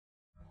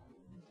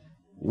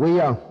We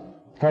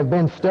have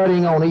been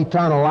studying on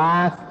eternal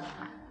life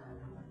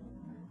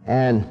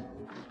and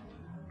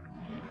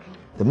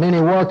the many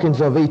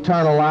workings of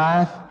eternal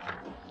life.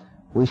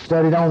 We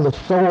studied on the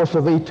source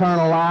of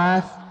eternal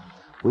life.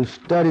 We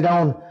studied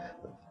on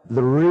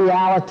the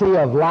reality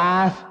of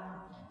life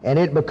and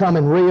it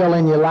becoming real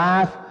in your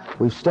life.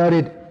 We've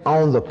studied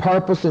on the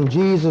purpose in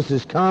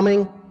Jesus'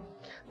 coming.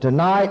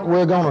 Tonight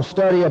we're going to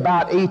study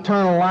about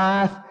eternal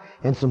life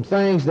and some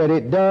things that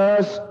it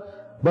does.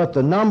 But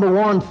the number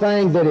one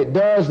thing that it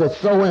does that's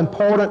so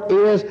important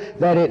is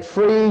that it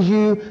frees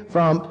you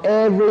from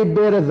every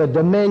bit of the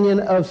dominion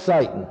of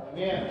Satan.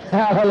 Amen.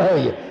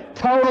 Hallelujah.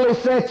 Totally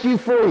sets you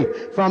free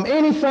from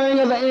anything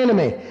of the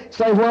enemy.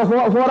 Say, well,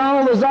 what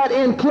all does that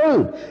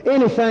include?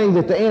 Anything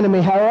that the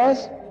enemy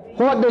has.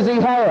 What does he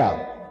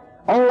have?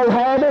 Old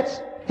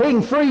habits? He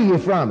can free you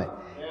from it.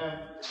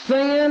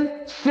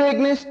 Sin,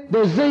 sickness,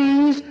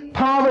 disease,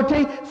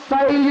 poverty,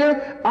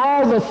 failure,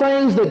 all the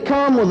things that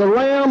come with the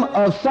realm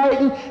of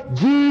Satan.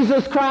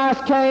 Jesus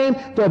Christ came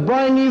to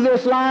bring you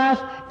this life,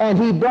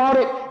 and he brought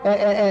it,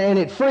 and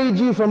it freed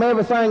you from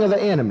everything of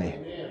the enemy.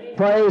 Amen.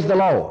 Praise the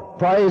Lord.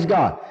 Praise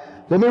God.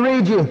 Let me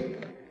read you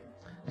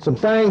some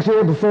things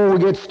here before we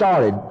get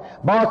started.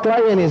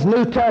 Barclay, in his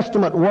New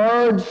Testament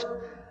words,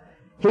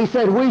 he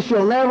said, we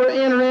shall never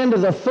enter into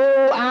the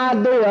full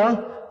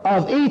idea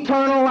of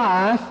eternal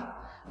life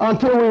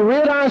until we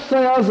rid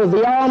ourselves of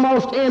the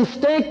almost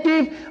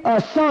instinctive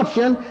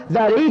assumption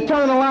that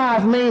eternal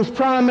life means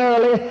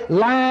primarily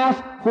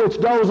life which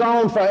goes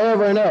on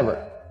forever and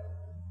ever.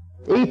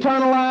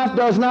 Eternal life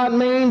does not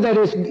mean that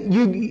it's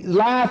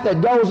life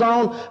that goes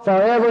on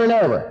forever and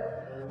ever.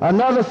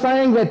 Another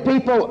thing that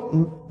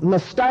people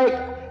mistake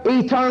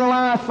eternal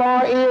life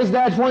for is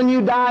that when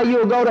you die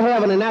you'll go to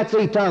heaven and that's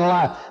eternal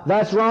life.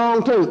 That's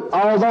wrong too.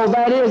 Although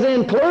that is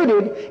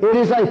included, it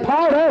is a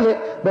part of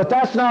it, but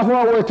that's not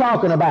what we're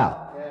talking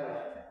about.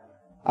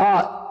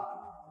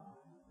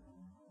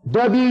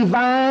 W.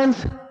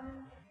 Vines,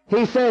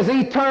 he says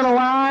eternal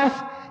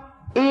life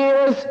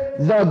is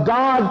the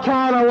God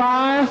kind of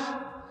life.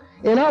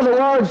 In other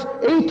words,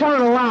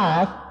 eternal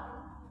life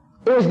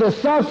is the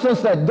substance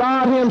that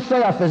God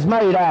himself is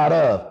made out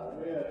of.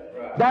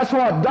 That's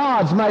what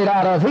God's made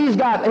out of. He's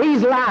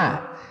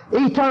life.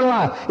 Eternal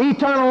life.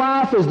 Eternal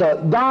life is the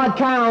God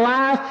kind of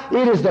life.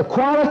 It is the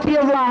quality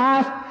of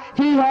life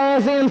he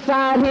has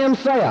inside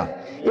himself.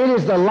 It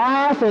is the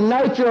life and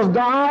nature of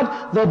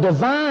God, the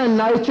divine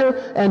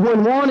nature, and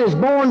when one is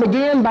born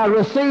again by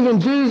receiving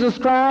Jesus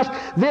Christ,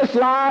 this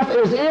life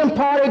is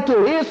imparted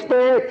to his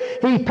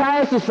spirit. He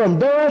passes from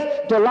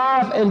death to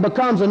life and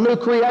becomes a new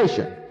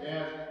creation.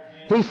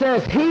 He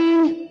says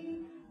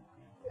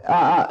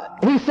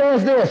he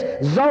says this,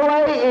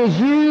 Zoe is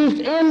used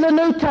in the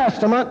New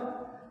Testament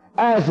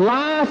as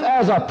life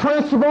as a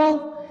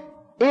principle.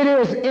 It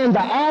is in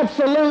the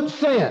absolute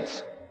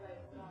sense.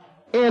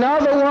 In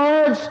other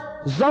words,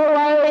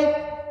 Zoe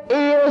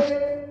is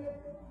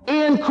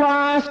in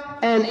Christ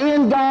and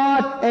in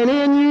God and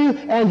in you,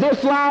 and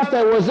this life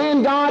that was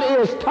in God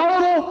is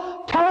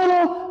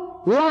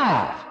total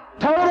life.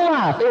 Total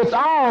life. It's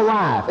all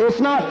life. It's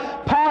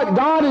not part.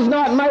 God is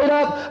not made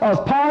up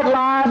of part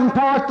life and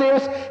part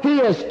this. He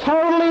is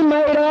totally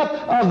made up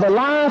of the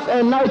life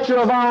and nature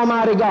of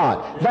Almighty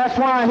God. That's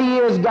why he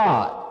is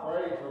God.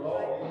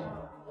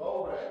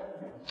 All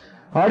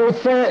right, it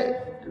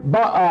said,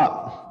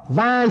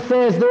 Vine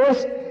says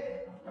this,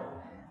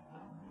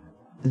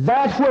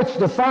 that which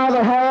the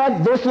Father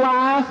had, this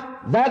life,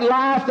 that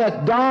life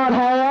that God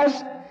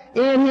has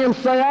in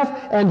himself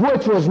and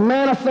which was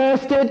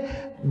manifested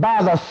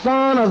by the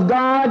Son of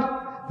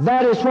God,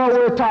 that is what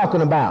we're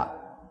talking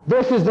about.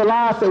 This is the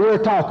life that we're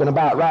talking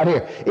about right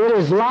here. It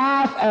is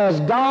life as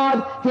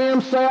God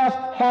himself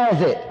has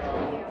it.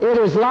 It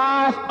is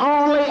life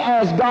only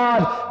as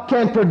God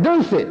can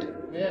produce it.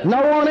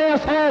 No one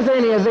else has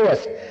any of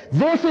this.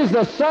 This is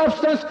the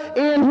substance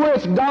in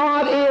which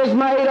God is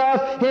made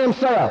of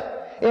himself.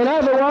 In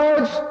other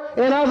words,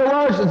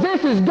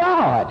 this is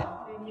God.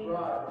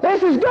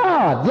 This is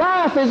God.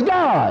 Life is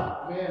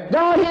God.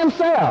 God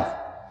himself.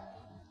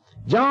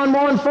 John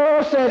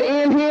 1:4 said,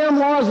 in him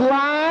was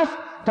life,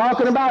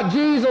 talking about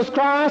Jesus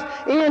Christ,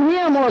 in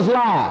him was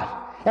life,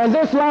 and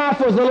this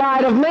life was the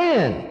light of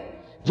men.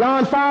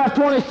 John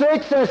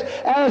 5:26 says,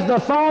 as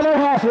the Father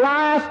hath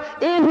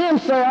life in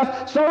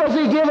himself, so has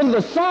he given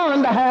the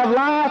Son to have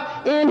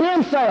life in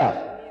himself.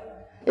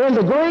 In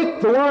the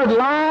Greek, the word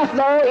life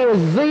there is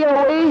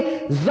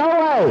Zoe,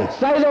 Zoe.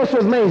 Say this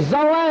with me,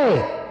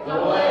 Zoe.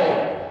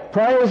 Zoe.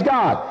 Praise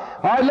God.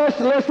 All right, let's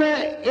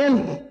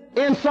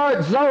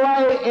insert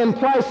Zoe in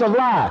place of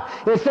life.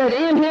 It said,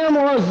 in him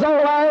was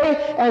Zoe,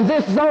 and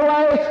this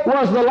Zoe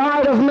was the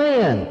light of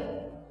men.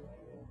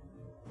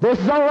 This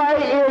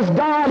Zoe is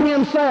God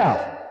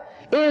himself.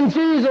 In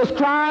Jesus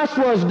Christ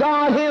was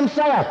God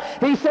himself.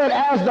 He said,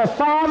 as the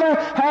Father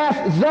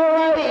hath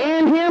Zoe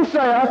in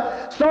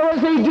himself, so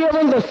has he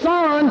given the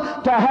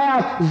Son to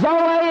have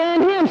Zoe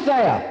in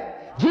himself.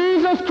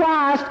 Jesus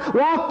Christ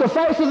walked the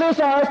face of this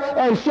earth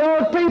and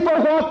showed people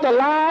what the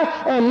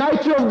life and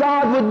nature of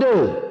God would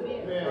do.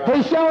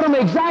 He showed them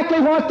exactly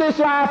what this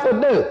life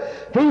would do.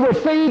 He would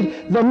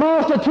feed the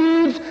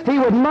multitudes. He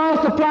would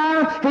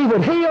multiply. He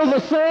would heal the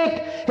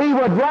sick. He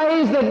would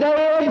raise the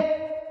dead.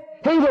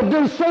 He would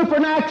do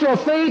supernatural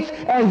feats,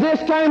 and this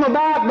came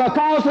about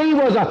because he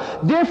was a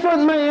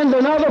different man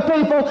than other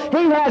people.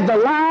 He had the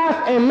life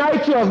and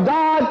nature of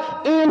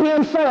God in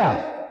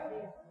himself.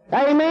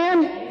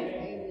 Amen?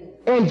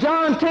 In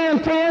John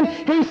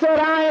 10:10, he said,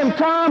 I am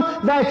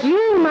come that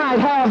you might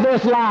have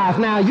this life.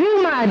 Now,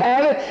 you might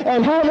have it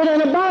and have it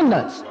in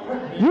abundance.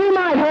 You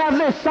might have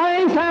this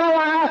same kind of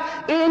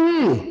life in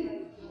you.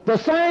 The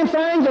same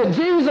thing that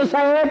Jesus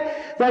had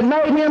that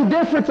made him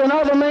different than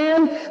other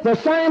men, the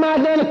same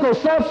identical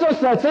substance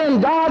that's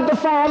in God the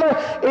Father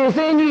is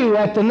in you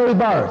at the new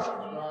birth.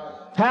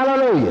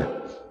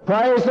 Hallelujah.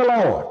 Praise the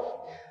Lord.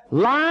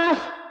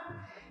 Life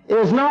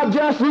is not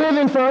just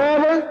living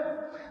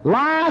forever.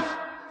 Life,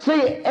 see,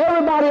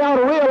 everybody ought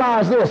to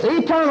realize this.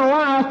 Eternal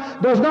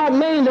life does not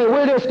mean that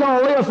we're just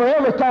going to live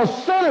forever,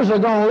 because sinners are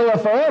going to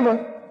live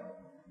forever.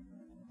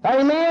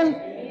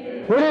 Amen?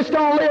 We're just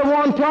going to live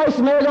one place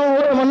and they're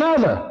going to live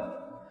another.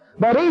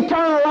 But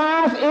eternal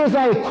life is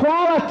a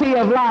quality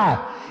of life.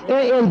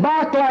 In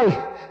Barclay,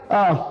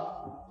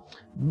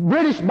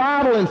 British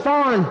Bible and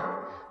Foreign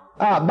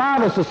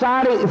Bible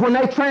Society, when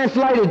they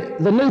translated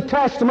the New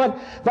Testament,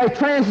 they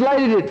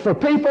translated it for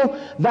people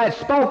that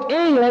spoke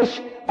English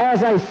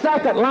as a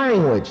second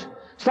language.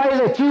 Say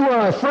that you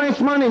were a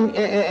Frenchman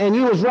and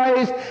you was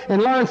raised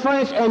and learned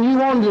French and you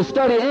wanted to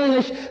study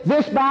English.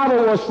 This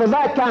Bible was for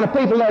that kind of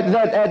people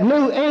that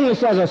knew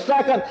English as a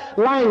second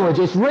language.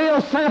 It's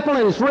real simple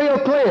and it's real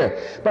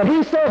clear. But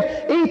he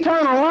said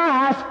eternal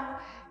life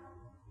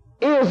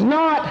is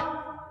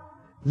not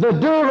the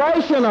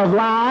duration of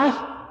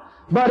life,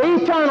 but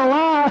eternal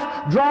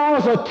life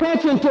draws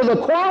attention to the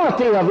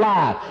quality of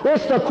life.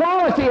 It's the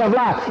quality of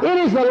life. It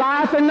is the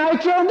life and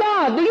nature of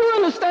God. Do you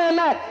understand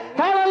that?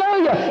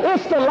 Hallelujah.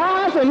 It's the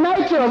life and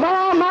nature of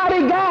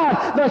Almighty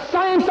God. The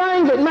same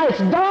thing that makes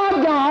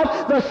God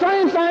God, the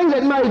same thing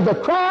that made the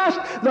Christ,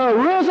 the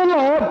risen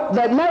Lord,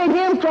 that made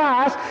him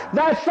Christ,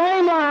 that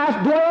same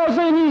life dwells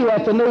in you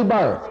at the new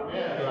birth.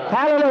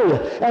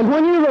 Hallelujah. And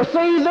when you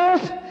receive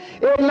this,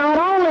 it not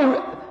only...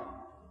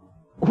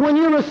 When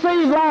you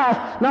receive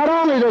life, not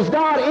only does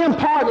God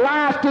impart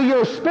life to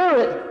your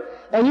spirit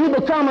and you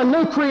become a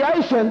new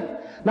creation,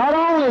 not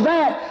only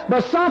that,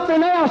 but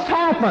something else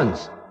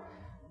happens.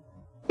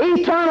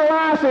 Eternal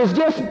life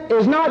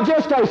is not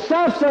just a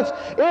substance,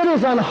 it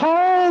is a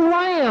whole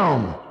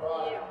realm.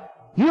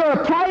 You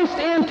are placed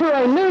into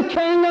a new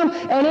kingdom,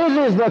 and it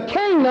is the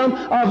kingdom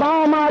of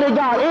Almighty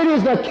God. It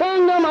is the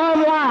kingdom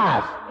of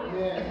life.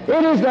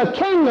 It is the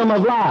kingdom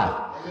of life.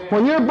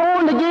 When you're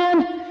born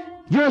again,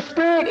 your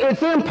spirit,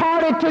 it's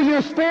imparted to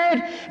your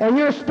spirit, and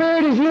your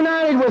spirit is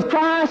united with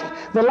Christ.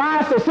 The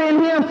life that's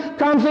in him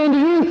comes into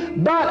you,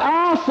 but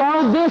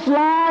also this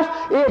life,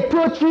 it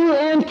puts you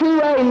into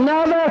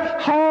another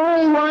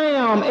whole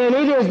realm, and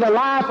it is the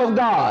life of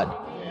God.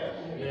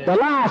 The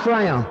life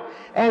realm.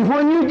 And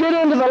when you get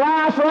into the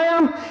life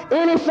realm,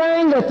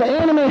 anything that the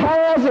enemy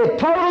has, it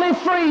totally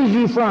frees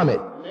you from it.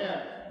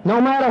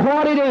 No matter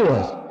what it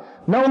is.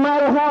 No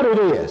matter what it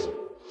is.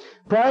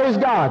 Praise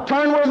God.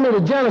 Turn with me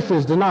to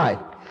Genesis tonight.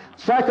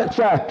 2nd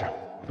chapter.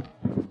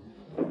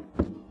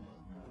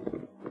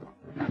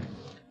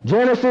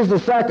 Genesis, the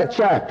 2nd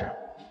chapter.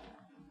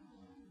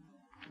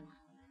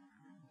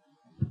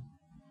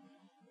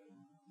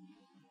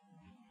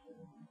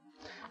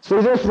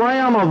 See, this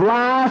realm of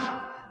life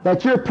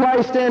that you're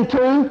placed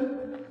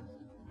into,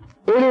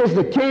 it is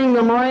the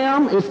kingdom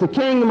realm. It's the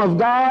kingdom of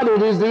God.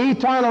 It is the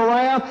eternal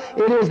realm.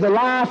 It is the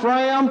life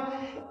realm.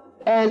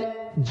 And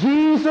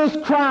Jesus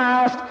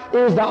Christ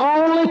is the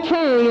only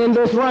king in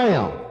this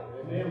realm.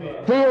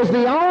 Amen. He is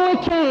the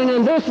only king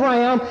in this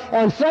realm,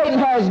 and Satan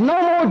has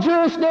no more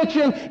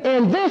jurisdiction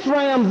in this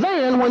realm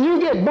then, when you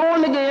get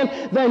born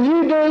again, than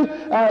you do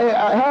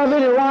have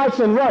any rights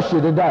in Russia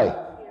today.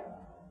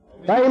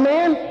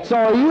 Amen?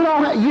 So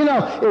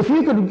if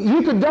you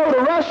could go to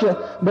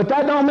Russia, but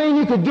that don't mean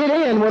you could get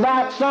in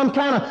without some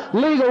kind of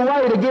legal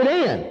way to get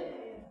in.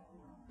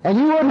 And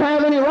you wouldn't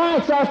have any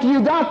rights after you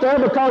got there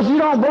because you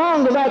don't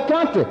belong to that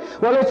country.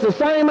 Well, it's the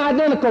same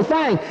identical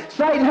thing.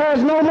 Satan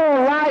has no more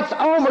rights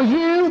over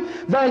you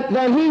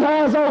than he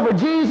has over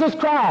Jesus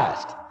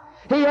Christ.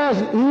 He has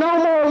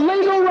no more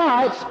legal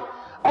rights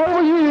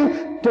over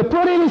you to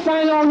put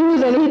anything on you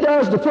than he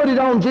does to put it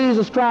on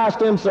Jesus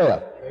Christ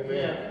himself.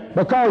 Amen.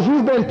 Because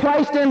you've been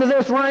placed into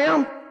this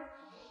realm.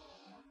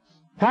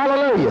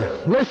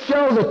 Hallelujah. Let's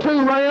show the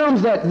two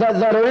realms that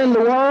are in the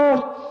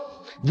world.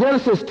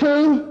 Genesis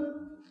 2.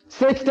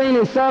 16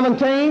 and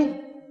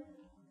 17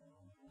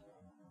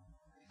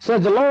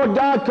 said, the Lord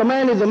God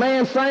commanded the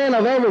man, saying,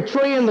 of every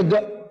tree of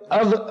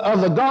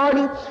the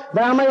garden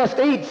thou mayest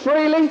eat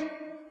freely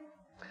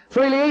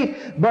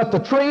eat, but the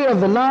tree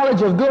of the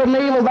knowledge of good and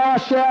evil thou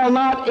shalt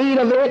not eat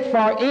of it,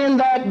 for in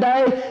that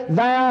day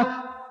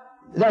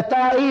that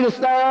thou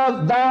eatest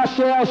thereof, thou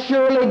shalt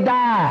surely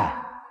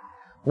die.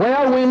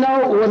 Well, we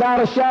know without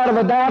a shadow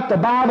of a doubt, the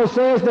Bible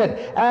says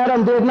that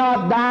Adam did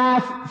not die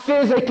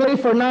physically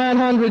for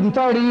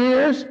 930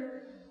 years.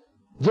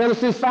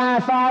 Genesis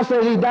 5:5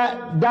 says he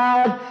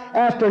died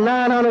after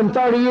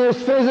 930 years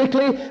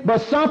physically, but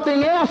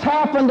something else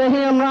happened to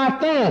him right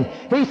then.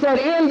 He said,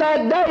 in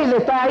that day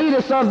that thou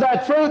eatest of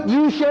that fruit,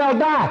 you shall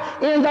die.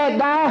 In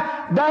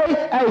that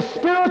day, a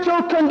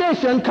spiritual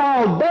condition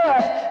called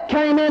death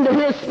came into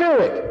his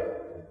spirit.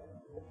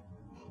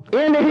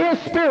 Into his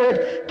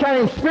spirit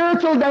came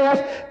spiritual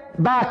death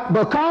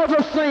because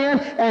of sin,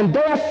 and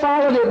death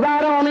followed it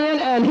right on in,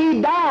 and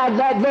he died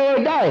that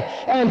very day.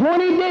 And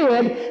when he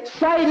did,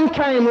 Satan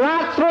came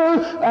right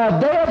through a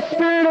dead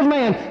spirit of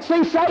man.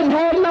 See, Satan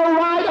had no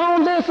right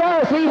on this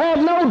earth. He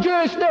had no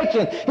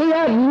jurisdiction. He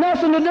had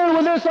nothing to do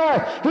with this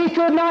earth. He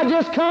could not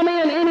just come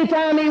in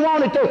anytime he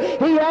wanted to.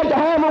 He had to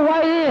have a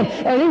way in,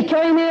 and he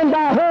came in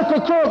by hook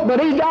or crook, but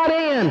he got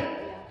in.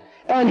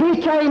 And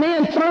he came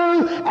in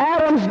through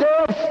Adam's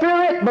dead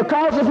spirit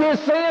because of his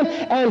sin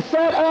and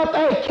set up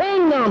a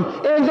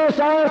kingdom in this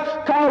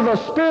earth called the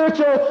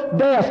spiritual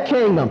death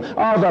kingdom,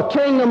 or the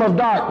kingdom of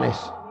darkness.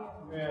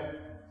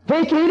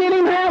 He didn't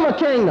even have a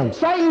kingdom.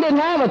 Satan didn't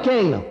have a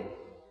kingdom.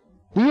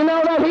 Do you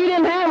know that? He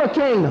didn't have a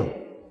kingdom.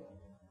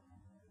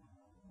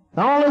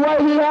 The only way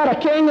he had a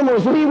kingdom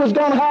was he was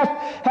going to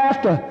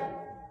have to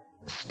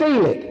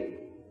steal it.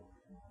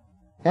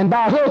 And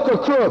by hook or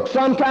crook,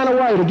 some kind of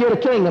way to get a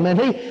kingdom. And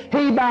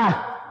he by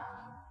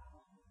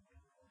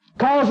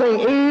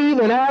causing Eve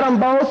and Adam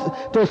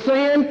both to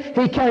sin,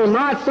 he came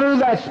right through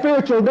that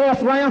spiritual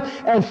death realm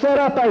and set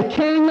up a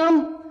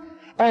kingdom,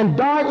 and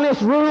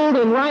darkness ruled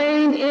and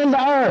reigned in the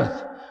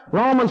earth.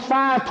 Romans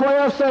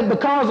 5:12 said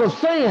because of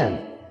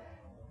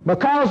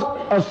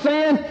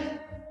sin,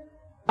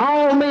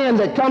 all men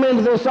that come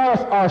into this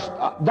earth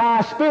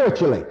die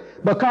spiritually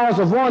because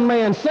of one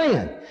man's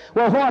sin.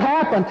 Well, what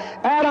happened?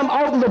 Adam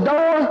opened the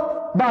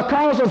door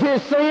because of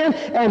his sin,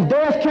 and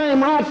death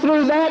came right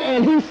through that,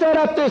 and he set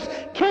up this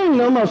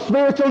kingdom of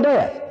spiritual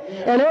death.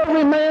 And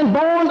every man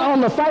born on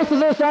the face of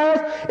this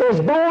earth is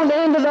born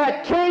into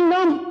that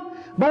kingdom,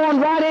 born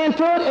right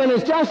into it, and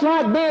it's just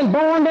like being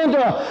born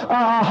into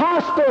a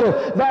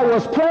hospital that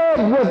was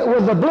plagued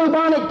with the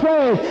bubonic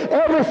plague.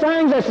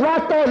 Everything that's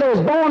right there that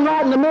was born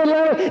right in the middle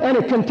of it, and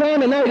it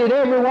contaminated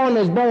everyone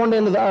that's born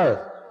into the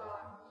earth.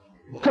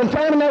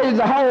 Contaminated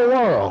the whole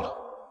world.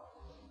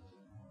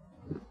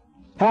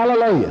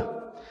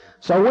 Hallelujah.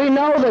 So we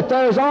know that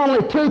there's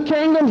only two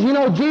kingdoms. You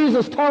know,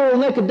 Jesus told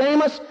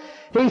Nicodemus,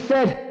 he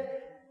said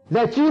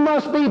that you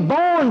must be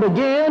born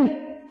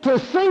again to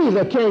see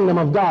the kingdom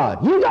of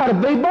God. You got to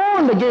be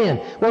born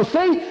again. Well,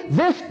 see,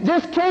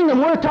 this kingdom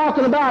we're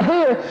talking about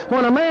here,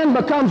 when a man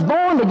becomes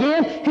born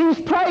again,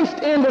 he's placed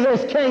into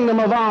this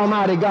kingdom of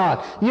Almighty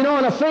God. You know,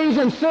 in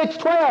Ephesians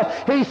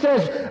 6:12, he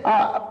says,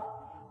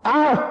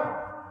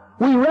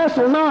 we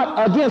wrestle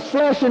not against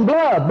flesh and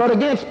blood, but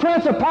against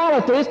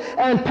principalities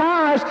and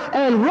powers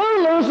and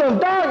rulers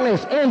of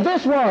darkness in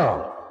this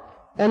world,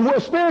 and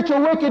with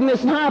spiritual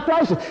wickedness in high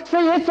places.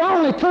 See, it's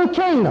only two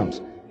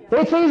kingdoms.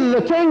 It's either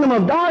the kingdom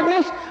of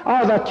darkness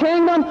or the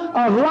kingdom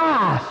of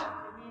life.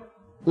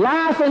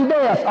 Life and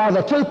death are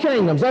the two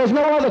kingdoms. There's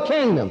no other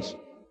kingdoms.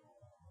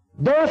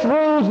 Death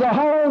rules the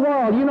whole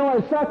world. You know,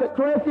 in 2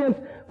 Corinthians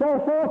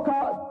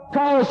 4:4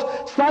 calls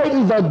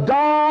Satan the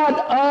god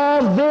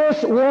of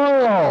this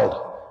world.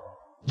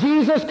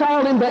 Jesus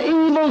called him the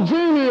evil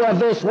genie of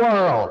this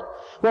world.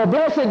 Well,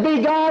 blessed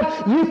be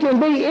God, you can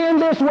be in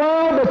this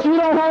world, but you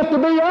don't have to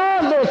be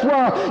of this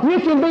world. You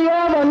can be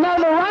of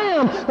another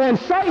realm, and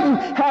Satan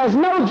has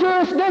no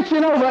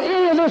jurisdiction over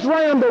any of this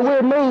realm that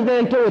we're moved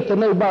into at the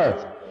new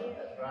birth.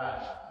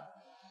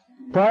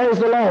 Praise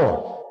the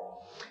Lord.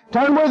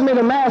 Turn with me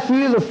to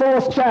Matthew, the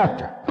 4th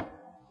chapter.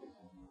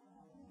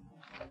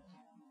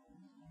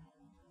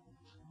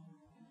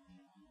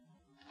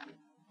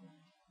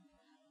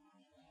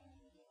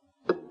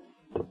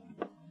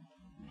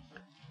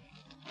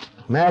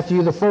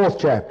 Matthew, the 4th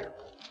chapter.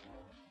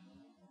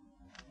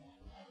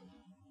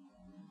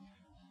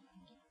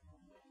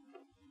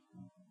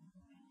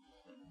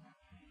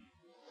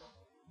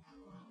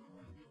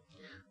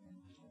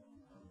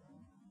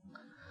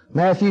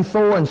 Matthew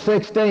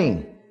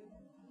 4:16.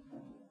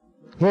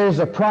 Here's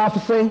a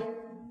prophecy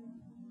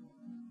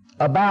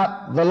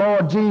about the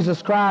Lord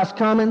Jesus Christ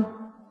coming.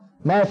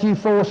 Matthew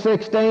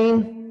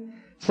 4:16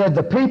 said,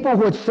 the people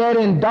which sat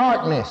in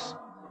darkness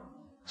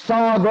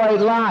saw a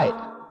great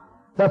light.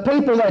 The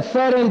people that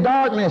sat in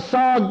darkness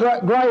saw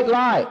a great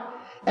light.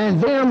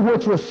 And them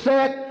which were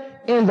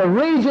set in the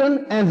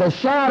region and the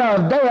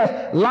shadow of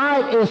death,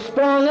 light is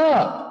sprung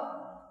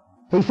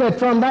up. He said,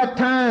 from that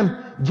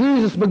time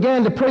Jesus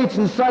began to preach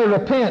and say,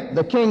 repent,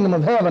 the kingdom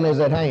of heaven is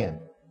at hand.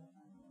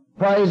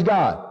 Praise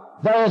God.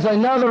 There is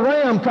another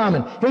realm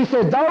coming. He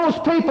said, those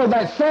people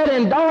that sat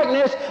in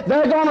darkness,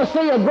 they're going to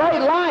see a great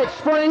light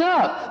spring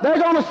up. They're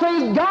going to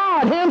see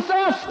God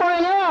himself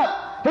spring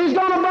up. He's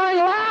going to bring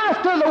life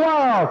light to the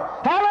world.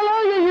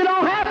 Hallelujah. You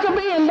don't have to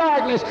be in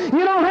darkness.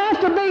 You don't have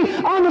to be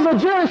under the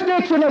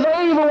jurisdiction of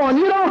the evil one.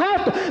 You don't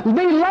have to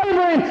be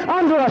laboring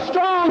under a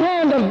strong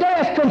hand of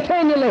death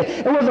continually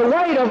with the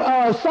weight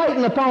of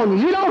Satan upon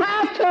you. You don't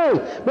have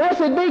to.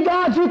 Blessed be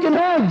God, you can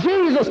have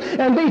Jesus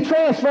and be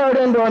transferred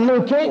into a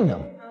new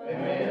kingdom.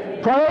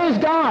 Amen. Praise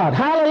God.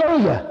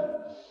 Hallelujah.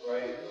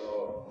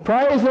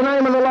 Praise the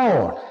name of the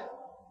Lord.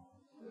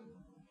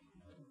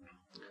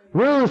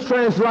 Rule's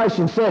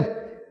translation said,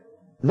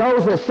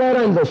 those that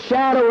sat in the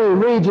shadowy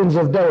regions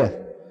of death.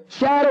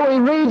 Shadowy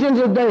regions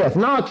of death.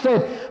 Knox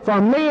said, for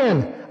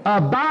men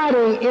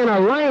abiding in a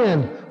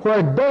land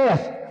where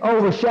death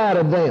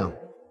overshadowed them.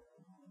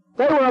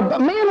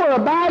 Men were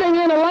abiding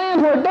in a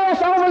land where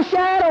death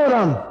overshadowed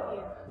them.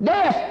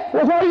 Death.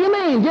 Well, what do you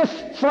mean? Just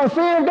for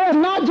fear of death?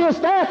 Not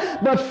just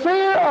that, but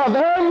fear of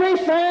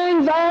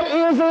everything that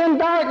is in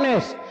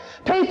darkness.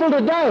 People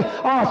today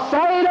are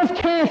afraid of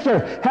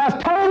cancer,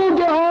 have total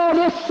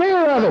this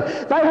fear of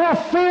it. They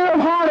have fear of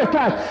heart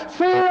attack,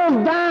 fear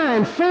of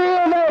dying, fear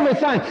of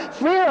everything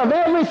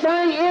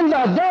in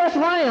the death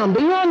realm.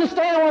 Do you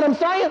understand what I'm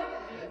saying?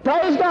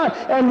 Praise God.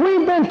 And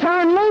we've been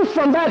turned loose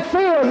from that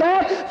fear of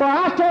that. For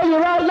I tell you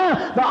right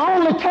now, the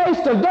only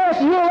taste of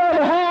death you'll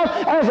ever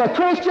have as a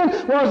Christian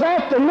was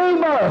at the new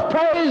birth.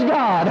 Praise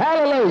God.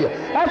 Hallelujah.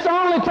 That's the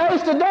only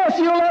taste of death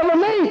you'll ever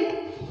meet.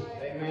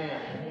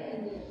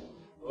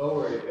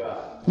 Glory to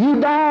God.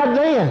 You died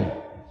then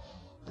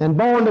and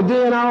born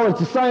again all at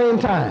the same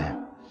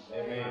time.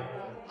 Amen.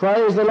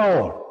 Praise the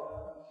Lord.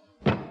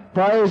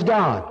 Praise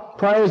God.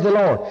 Praise the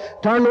Lord.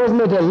 Turn with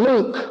me to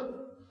Luke,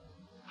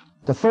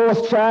 the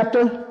 4th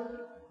chapter.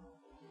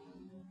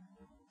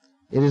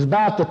 It is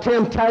about the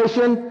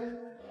temptation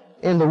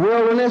in the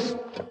wilderness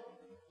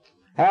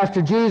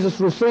after Jesus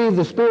received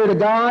the Spirit of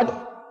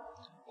God.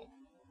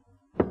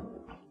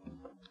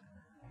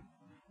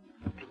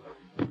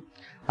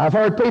 I've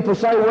heard people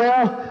say,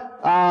 well,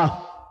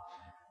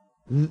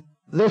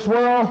 this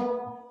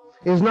world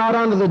is not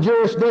under the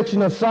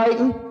jurisdiction of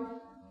Satan,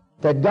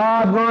 that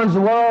God runs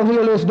the world,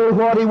 he'll just do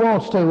what he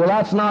wants to. Well,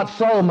 that's not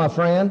so, my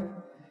friend.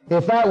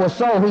 If that was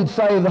so, he'd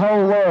save the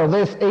whole world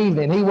this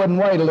evening. He wouldn't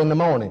wait till in the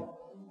morning.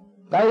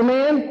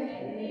 Amen?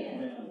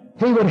 Amen.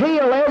 He would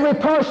heal every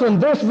person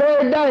this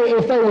very day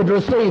if they would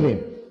receive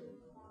him.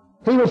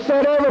 He would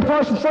set every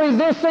person free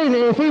this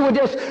evening if he were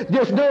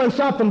just doing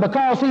something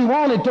because he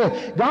wanted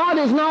to. God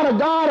is not a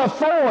God of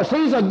force.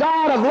 He's a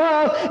God of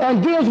love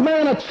and gives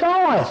man a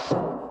choice.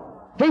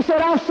 He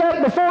said, I've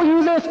set before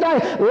you this day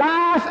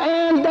life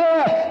and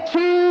death.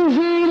 Choose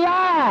ye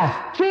life.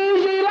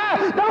 Choose ye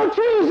life. Don't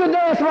choose the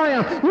death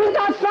realm. You've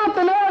got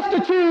something else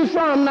to choose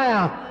from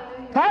now.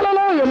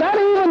 Hallelujah. That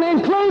even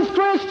includes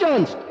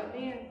Christians.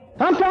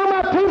 I'm talking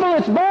about people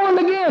that's born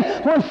again.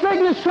 When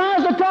sickness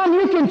tries to come,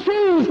 you can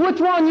choose which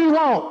one you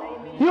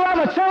want. You have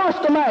a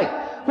choice to make.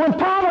 When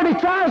poverty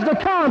tries to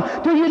come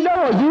to your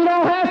door, you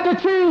don't have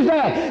to choose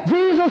that.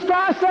 Jesus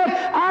Christ said,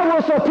 I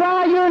will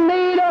supply your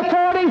need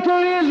according to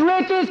his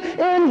riches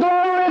in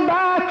glory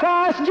by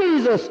Christ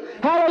Jesus.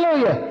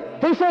 Hallelujah.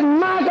 He said,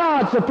 my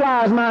God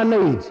supplies my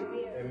needs.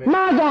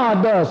 My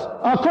God does,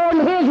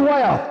 according to his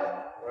wealth.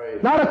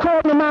 Not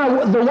according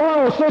to the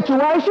world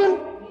situation.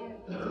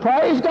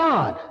 Praise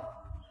God.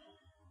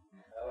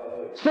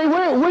 See,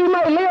 we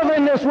may live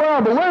in this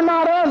world, but we're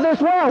not of this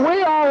world.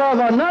 We are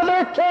of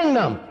another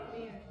kingdom.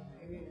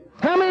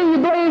 How many of you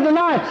believe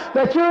tonight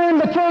that you're in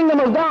the kingdom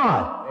of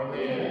God?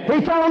 Amen.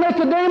 He told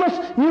Nicodemus,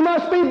 you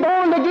must be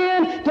born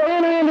again to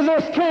enter into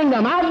this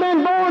kingdom. I've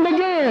been born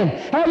again.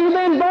 Have you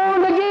been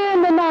born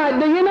again tonight?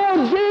 Do you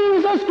know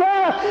Jesus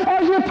Christ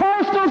as your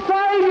personal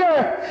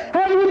Savior?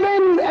 Have you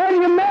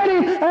met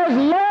him as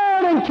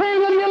Lord and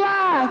King of your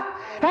life?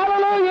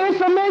 Hallelujah.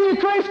 It's a many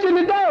Christian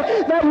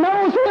today that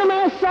knows him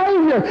as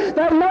Savior,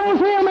 that knows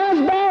him as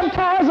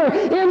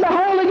baptizer in the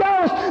Holy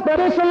Ghost, but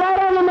it's a lot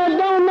of them that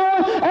don't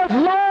know him as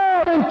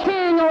Lord and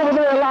King over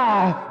their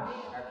life.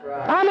 That's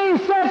right. I mean,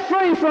 set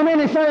free from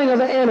anything of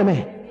the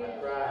enemy.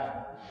 That's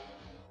right.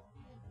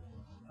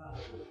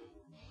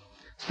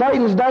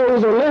 Satan's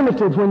days are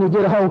limited when you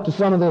get a hold to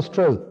some of this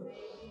truth.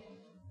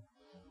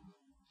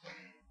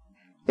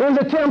 In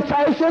the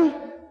temptation,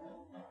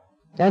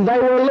 and they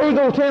were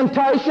legal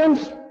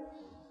temptations.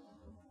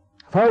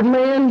 I've heard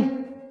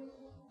men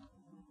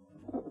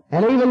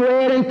and even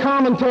read in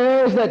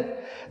commentaries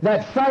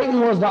that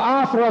Satan was the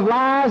author of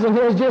lies and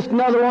here's just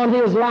another one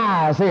of his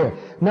lies here.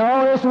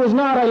 No, this was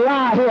not a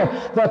lie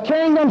here. The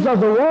kingdoms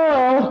of the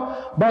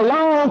world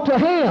belong to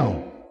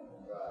him.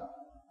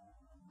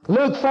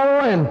 Luke 4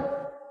 and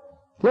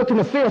look in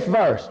the 5th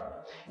verse.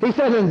 He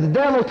said, and the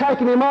devil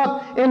taking him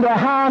up into a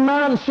high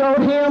mountain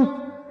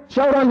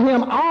showed unto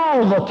him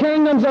all the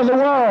kingdoms of the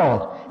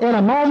world in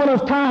a moment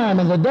of time.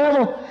 And the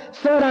devil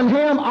said unto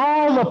him,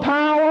 all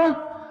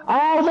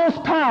this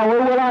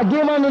power will I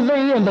give unto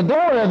thee, and the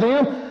glory of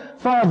them,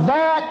 for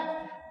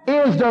that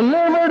is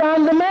delivered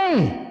unto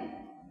me.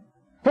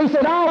 He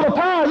said, all the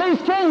power of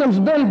these kingdoms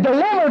have been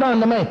delivered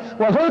unto me.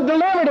 Well, who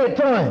delivered it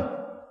to him?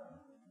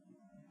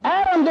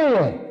 Adam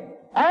did.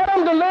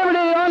 Adam delivered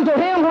it unto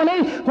him when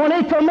he when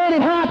he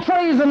committed high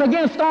treason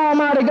against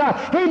Almighty God.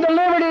 He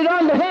delivered it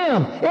unto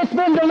him. It's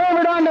been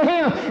delivered unto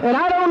him. And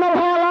I don't know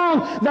how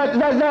long that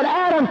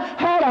Adam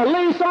had a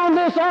lease on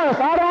this earth.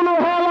 I don't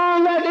know how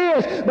long that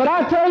is. But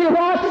I tell you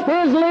what,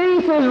 his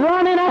lease is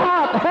running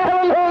out.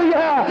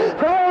 Hallelujah.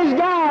 Praise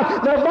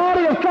God. The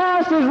body of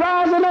Christ is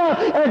rising up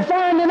and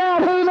finding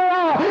out who they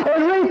are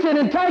and reaching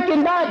and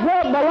taking back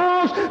what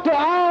belongs to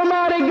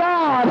Almighty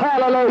God.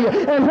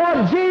 Hallelujah. And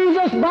what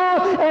Jesus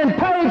bought and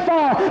paid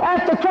for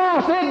at the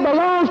cross, it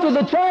belongs to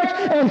the church,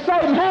 and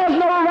Satan has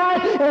no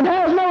right and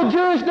has no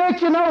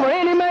jurisdiction over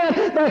any man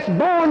that's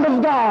born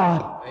of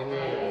God.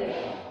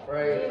 Amen.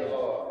 Praise the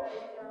Lord.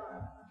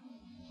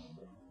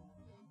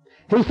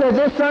 He said,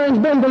 this thing's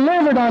been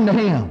delivered unto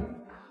him.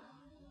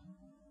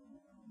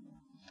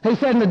 He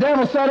said, and the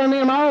devil said unto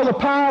him, all the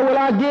power will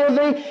I give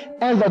thee,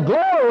 and the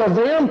glory of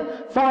them,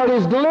 for it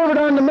is delivered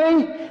unto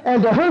me,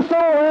 and to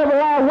whosoever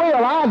I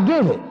will, I'll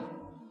give it.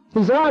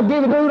 He said, I'll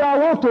give it to who I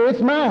want to,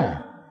 it's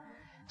mine.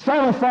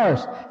 7th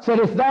verse said,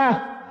 if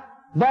thou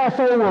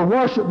therefore will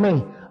worship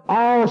me,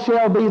 all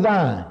shall be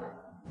thine.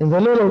 In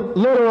the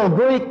literal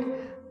Greek,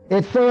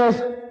 it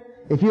says,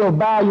 if you'll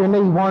bow your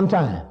knee one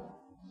time.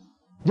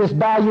 Just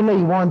bow your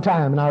knee one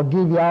time, and I'll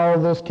give you all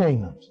this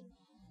kingdoms.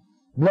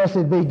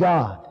 Blessed be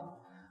God.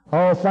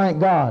 Oh, thank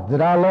God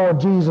that our Lord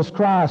Jesus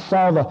Christ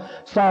saw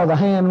the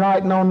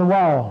handwriting on the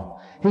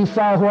wall. He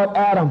saw what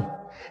Adam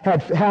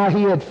how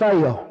he had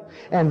failed.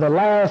 And the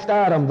last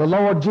Adam, the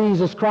Lord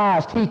Jesus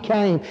Christ, he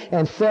came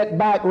and set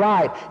back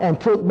right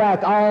and took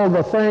back all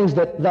the things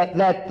that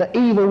the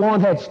evil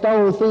one had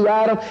stolen through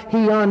Adam.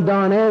 He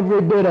undone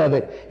every bit of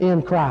it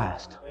in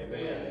Christ.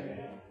 Amen.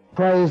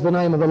 Praise the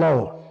name of the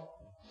Lord.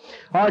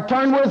 All right,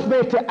 turn with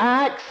me to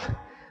Acts,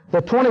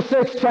 the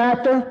 26th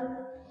chapter.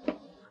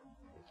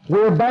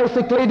 We're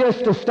basically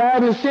just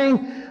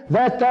establishing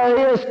that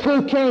there is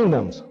two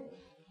kingdoms,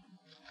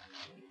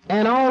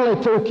 and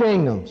only two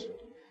kingdoms,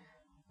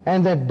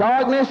 and that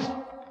darkness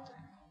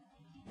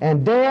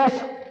and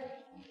death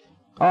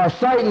are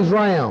Satan's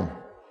realm,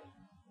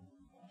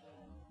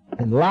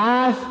 and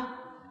life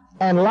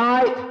and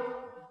light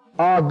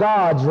are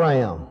God's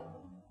realm.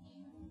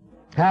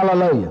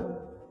 Hallelujah.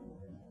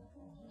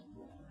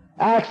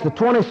 Acts, the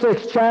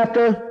 26th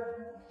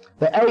chapter,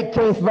 the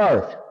 18th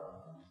verse.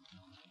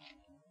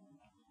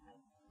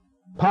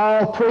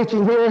 Paul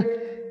preaching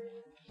here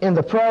in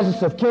the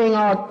presence of King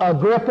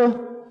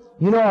Agrippa.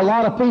 You know, a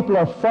lot of people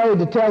are afraid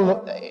to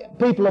tell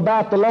people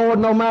about the Lord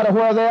no matter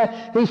where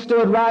they're. He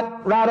stood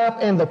right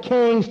up in the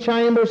king's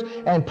chambers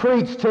and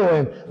preached to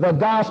him the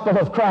gospel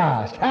of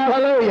Christ.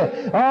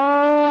 Hallelujah. Oh,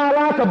 I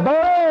like a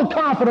bold,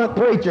 confident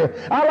preacher.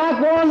 I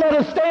like one that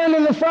will stand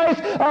in the face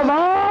of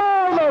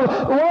all the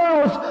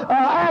world's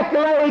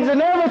accolades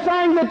and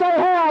everything that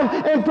they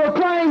have and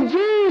proclaim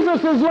Jesus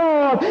is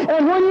Lord.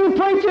 And when you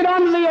preach it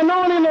under the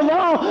anointing of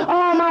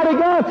Almighty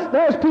God,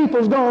 there's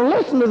people's going to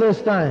listen to this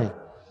thing.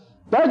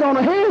 They're going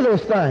to hear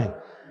this thing.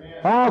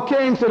 Oh,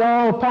 King said,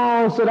 oh,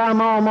 Paul said,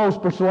 I'm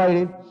almost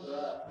persuaded.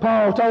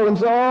 Paul told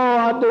him,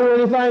 I'd do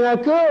anything I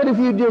could if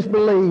you just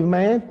believe,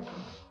 man.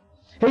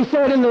 He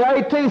said in the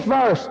 18th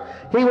verse,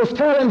 he was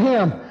telling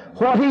him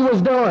what he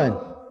was doing.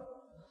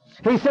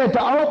 He said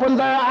to open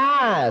their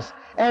eyes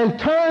and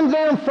turn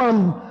them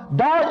from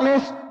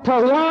darkness to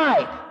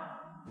light.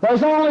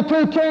 There's only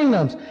two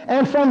kingdoms.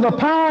 And from the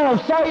power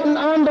of Satan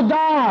unto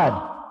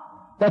God,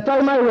 that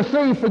they may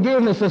receive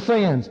forgiveness of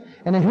sins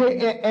and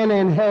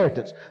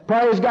inheritance.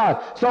 Praise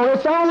God. So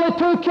it's only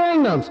two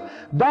kingdoms.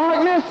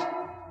 Darkness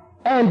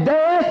and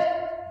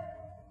death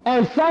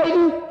and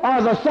Satan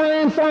are the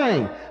same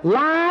thing.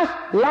 Life,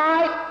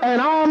 light,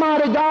 and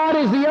Almighty God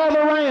is the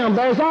other realm.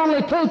 There's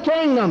only two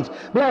kingdoms.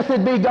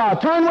 Blessed be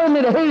God. Turn with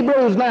me to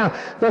Hebrews now,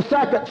 the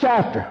 2nd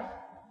chapter.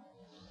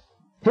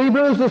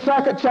 Hebrews, the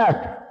 2nd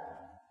chapter.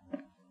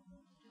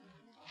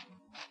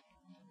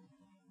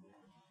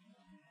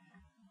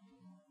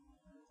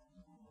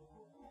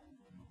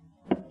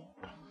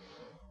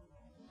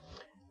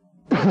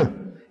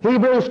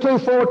 Hebrews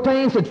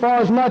 2:14 said, for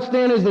as much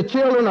then as the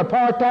children are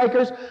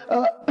partakers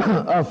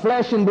of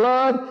flesh and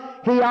blood,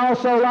 he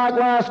also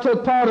likewise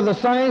took part of the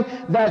same,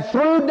 that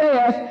through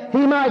death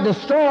he might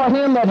destroy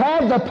him that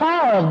had the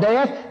power of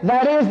death,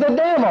 that is the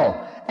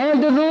devil,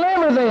 and to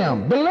deliver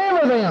them,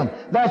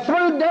 that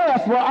through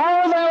death were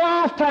all their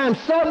lifetime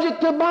subject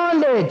to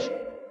bondage.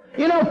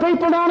 You know,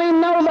 people don't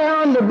even know they're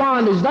under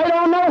bondage. They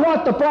don't know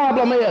what the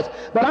problem is.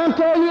 But I'm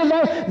telling you,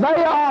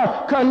 they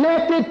are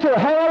connected to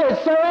hell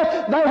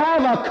itself. They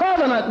have a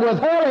covenant with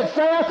hell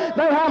itself.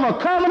 They have a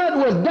covenant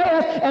with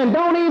death and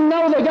don't even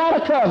know they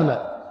got a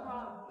covenant.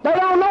 They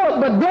don't know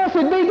it, but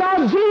blessed be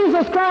God,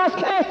 Jesus Christ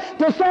came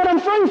to set them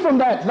free from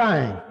that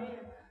thing.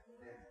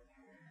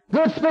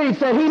 Goodspeed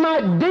said he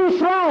might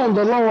dethrone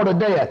the Lord of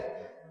death,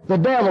 the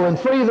devil, and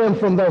free them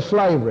from their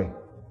slavery.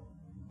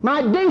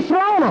 Might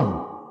dethrone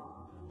them.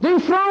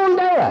 Dethrone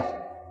death.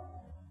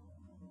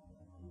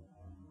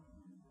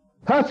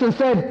 Hudson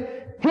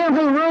said, him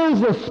who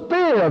rules the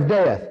spear of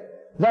death,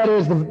 that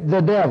is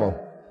the devil.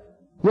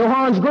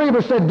 Johannes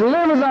Grieber said,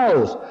 deliver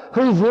those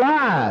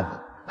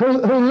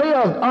who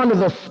lived under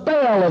the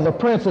spell of the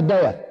prince of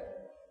death.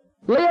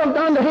 Lived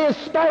under his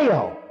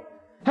spell.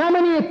 How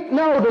many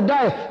know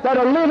today that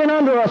are living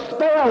under a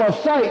spell of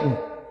Satan?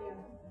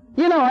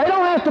 You know, they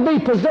don't have to be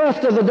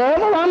possessed of the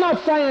devil. I'm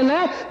not saying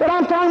that, but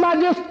I'm talking about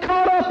just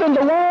caught up in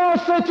the world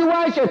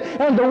situation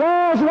and the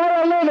world's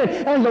way of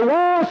living and the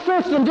world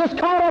system, just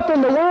caught up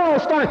in the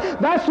world's thing.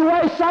 That's the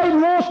way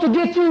Satan wants to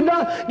get you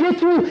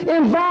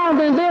involved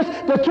in this,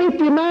 to keep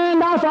your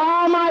mind off of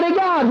Almighty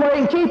God, where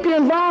he can keep you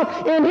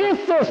involved in his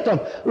system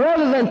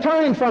rather than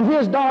turning from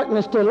his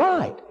darkness to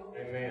light.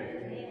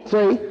 Amen. See?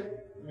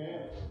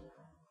 Amen.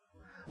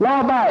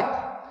 Law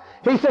back.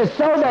 He says,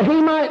 so that he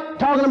might,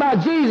 talking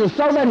about Jesus,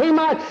 so that he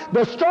might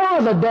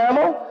destroy the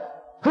devil,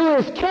 who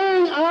is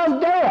king of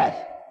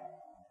death.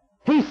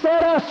 He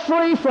set us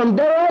free from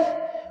death.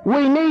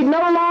 We need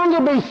no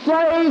longer be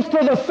slaves to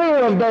the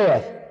fear of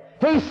death.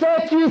 He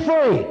set you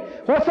free.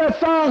 What's that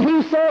song?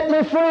 He set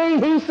me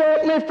free. He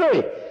set me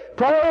free.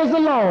 Praise the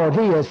Lord.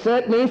 He has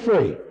set me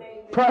free.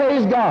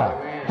 Praise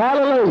God.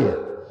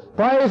 Hallelujah.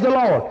 Praise the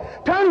Lord.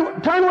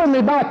 Turn with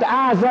me back to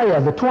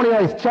Isaiah, the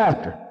 28th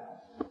chapter.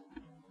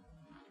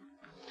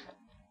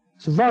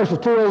 It's a verse or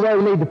two there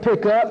we need to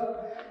pick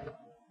up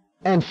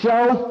and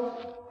show.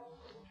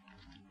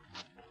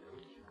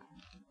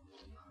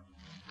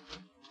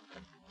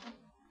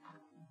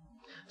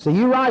 So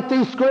you write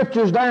these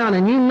scriptures down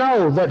and you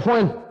know that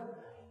when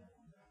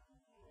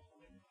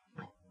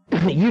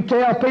you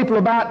tell people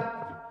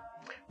about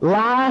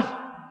life,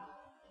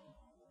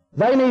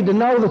 they need to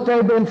know that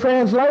they've been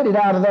translated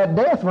out of that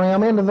death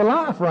realm into the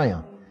life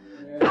realm.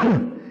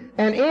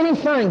 And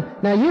anything,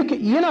 now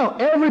you know,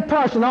 every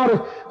person ought to,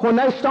 when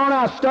they start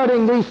out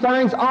studying these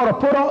things, ought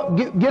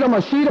to get them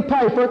a sheet of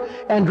paper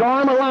and draw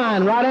them a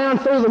line right down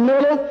through the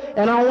middle,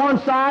 and on one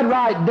side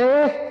write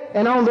death,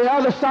 and on the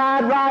other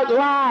side write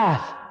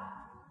life.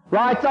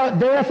 Write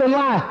death and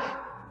life.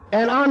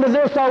 And under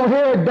this over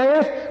here,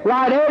 death,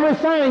 write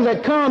everything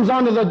that comes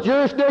under the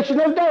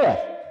jurisdiction of death.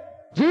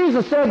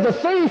 Jesus said, the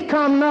thief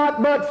come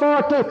not but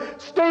for to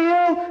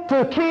steal,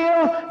 to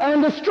kill,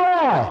 and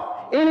destroy.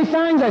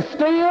 Anything that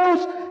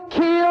steals,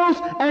 kills,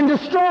 and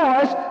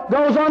destroys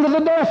goes under the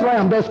death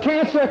realm. Does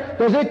cancer,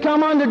 does it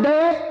come under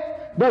death?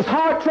 Does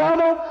heart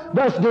trouble?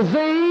 Does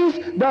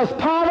disease? Does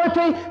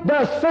poverty?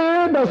 Does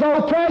fear? Does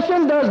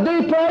oppression? Does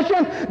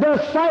depression?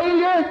 Does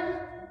failure?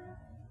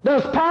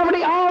 Does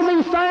poverty? All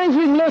these things,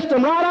 you can list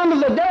them right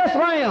under the death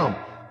realm.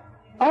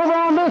 Over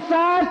on this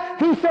side,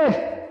 he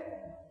said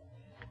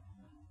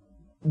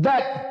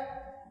that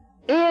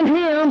in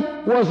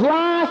him was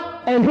life,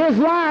 and his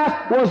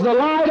life was the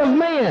light of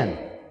men.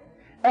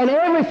 And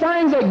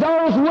everything that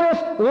goes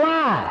with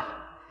life.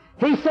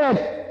 He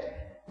said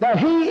that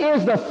he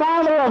is the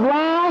Father of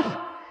life,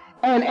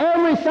 and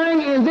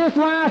everything in this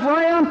life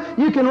realm,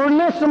 you can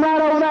list them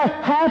right over there.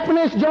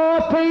 Happiness,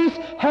 joy, peace,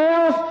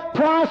 health,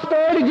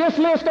 prosperity. Just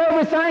list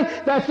everything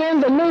that's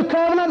in the new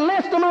covenant.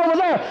 List them over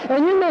there.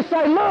 And you may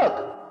say,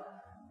 look,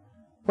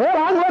 well,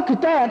 I look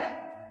at that.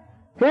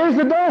 Here's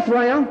the death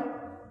realm.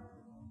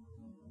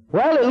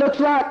 Well, it looks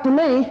like to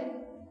me,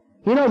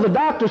 you know, the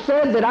doctor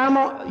said that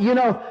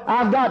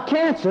I've got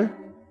cancer.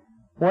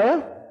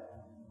 Well,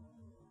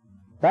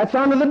 that's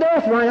under the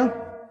death realm.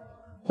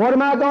 What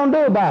am I going to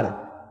do about it?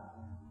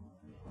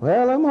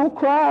 Well, I'm going to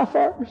cry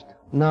first.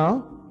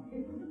 No.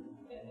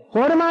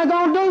 What am I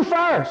going to do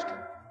first?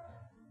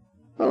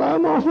 Well, I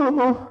don't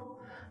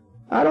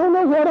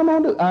know what I'm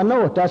going to do. I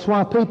know it. That's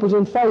why people's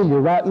in failure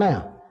right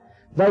now.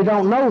 They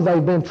don't know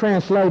they've been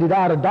translated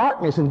out of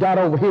darkness and got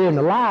over here in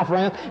the life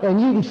realm,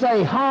 and you can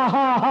say, ha,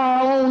 ha,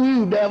 ha, on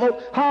you, devil.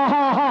 Ha,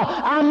 ha,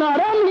 ha. I'm not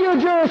under your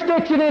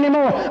jurisdiction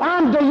anymore.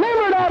 I'm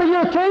delivered out of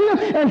your kingdom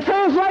and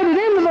translated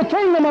into the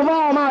kingdom of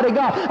Almighty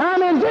God.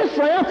 I'm in this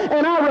realm,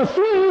 and I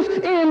refuse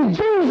in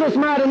Jesus'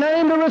 mighty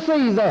name to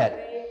receive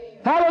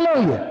that.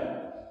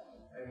 Hallelujah.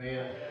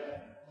 Amen.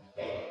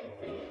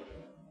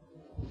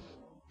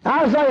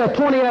 Isaiah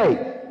 28,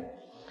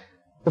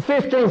 the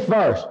 15th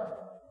verse.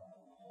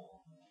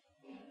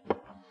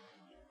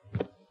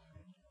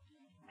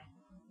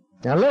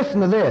 Now listen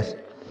to this.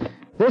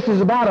 This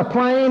is about a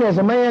plain as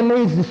a man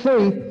needs to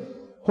see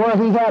where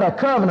he had a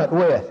covenant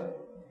with,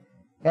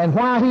 and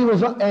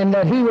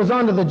that he was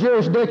under the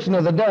jurisdiction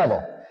of the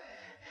devil.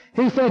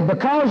 He said,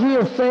 because you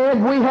have said,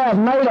 we have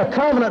made a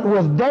covenant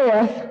with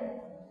death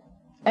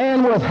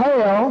and with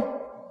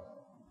hell,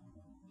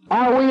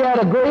 are we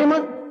at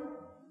agreement?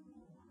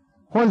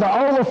 When the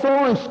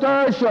overflowing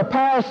scourge shall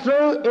pass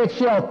through, it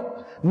shall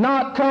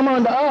not come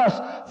unto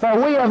us, for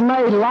we have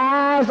made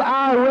lies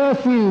our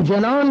refuge,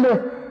 and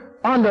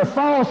under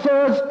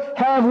falsehoods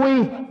have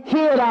we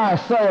hid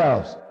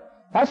ourselves.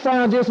 That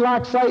sounds just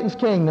like Satan's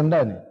kingdom,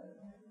 doesn't it?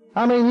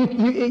 I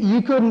mean,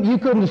 you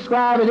couldn't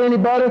describe it any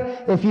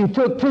better if you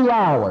took 2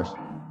 hours.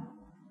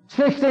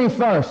 16th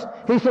verse.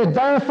 He said,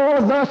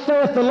 therefore thus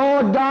saith the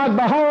Lord God,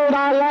 behold,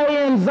 I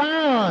lay in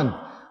Zion.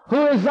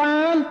 Who is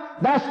Zion?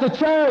 That's the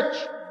church.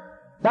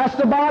 That's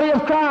the body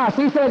of Christ.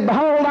 He said,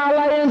 behold, I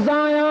lay in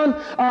Zion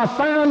a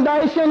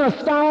foundation, a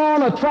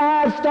stone, a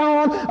tried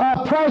stone,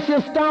 a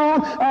precious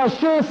stone, a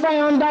sure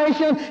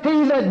foundation.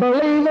 He that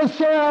believeth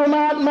shall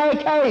not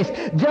make haste.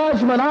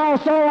 Judgment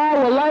also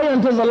I will lay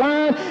unto the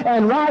line,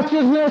 and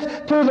righteousness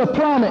to the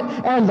plummet.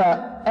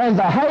 And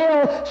the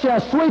hail shall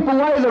sweep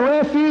away the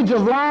refuge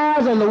of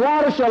lies, and the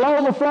water shall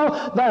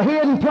overflow the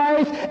hidden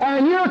place,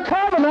 and your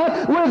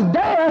covenant with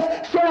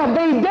death shall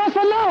be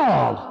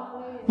disannulled.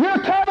 Your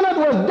covenant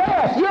with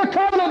death, your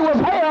covenant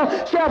with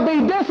hell shall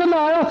be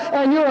disannulled,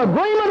 and your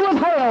agreement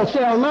with hell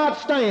shall not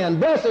stand.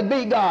 Blessed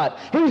be God.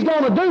 He's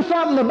going to do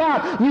something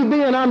about you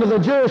being under the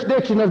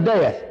jurisdiction of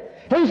death.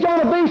 He's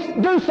going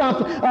to do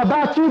something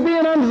about you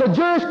being under the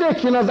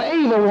jurisdiction of the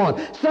evil one,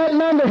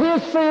 sitting under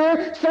his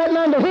fear, sitting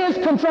under his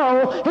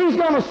control. He's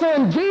going to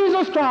send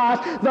Jesus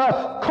Christ,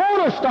 the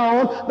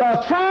cornerstone,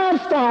 the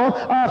tried stone,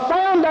 a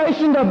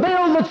foundation to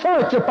build the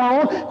church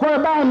upon,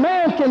 whereby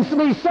man can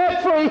be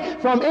set free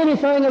from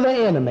anything of the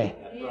enemy.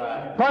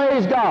 Right.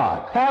 Praise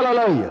God.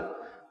 Hallelujah.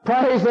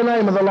 Praise the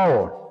name of the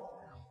Lord.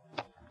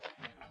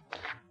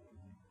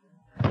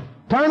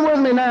 Turn with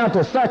me now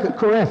to 2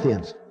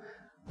 Corinthians.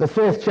 The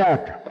 5th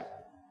chapter.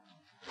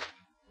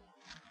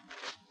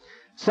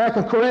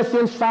 2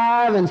 Corinthians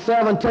 5 and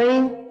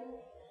 17.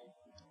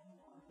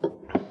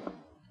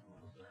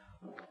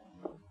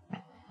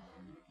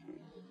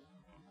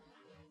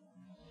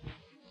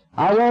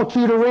 I want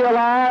you to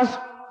realize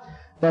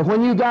that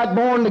when you got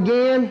born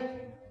again,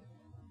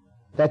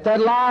 that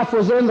life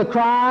was in the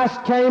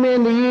Christ, came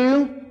into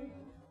you,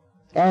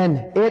 and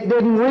it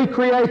didn't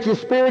recreate your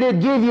spirit, it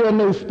give you a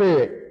new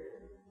spirit.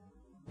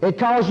 It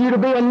caused you to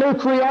be a new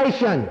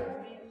creation,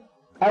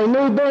 a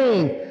new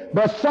being.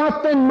 But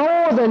something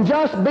more than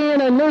just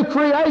being a new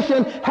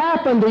creation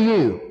happened to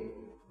you.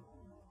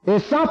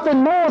 There's something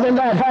more than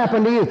that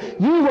happened to you.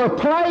 You were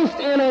placed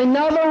in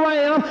another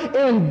realm,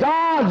 in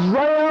God's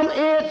realm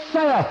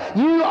itself.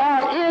 You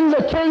are in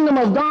the kingdom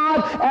of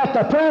God at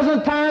the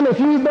present time if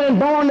you've been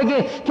born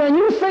again. Can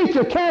you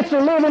feature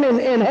cancer living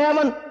in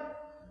heaven?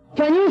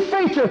 Can you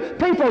feature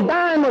people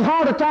dying with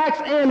heart attacks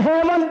in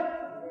heaven?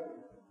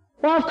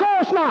 Well, of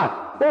course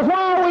not. Well,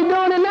 why are we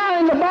doing it now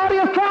in the body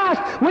of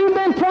Christ? We've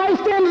been placed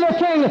into the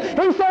kingdom.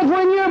 He said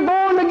when you're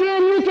born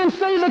again, you can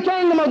see the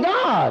kingdom of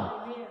God.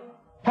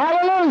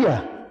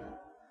 Hallelujah.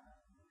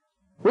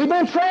 We've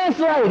been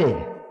translated.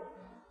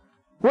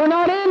 We're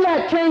not in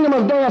that kingdom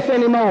of death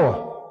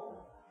anymore.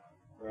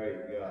 Praise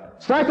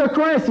God. 2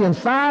 Corinthians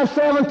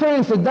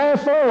 5:17 said,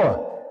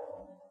 therefore.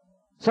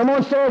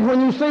 Someone said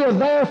when you see a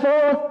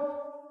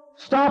therefore,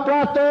 stop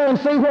right there and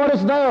see what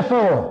it's there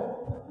for.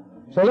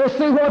 So let's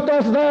see what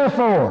that's there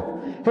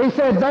for. He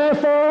said,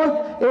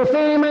 therefore, if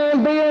any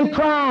man be in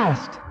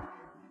Christ,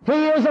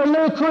 he is a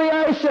new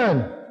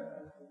creation.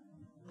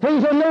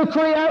 He's a new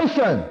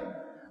creation.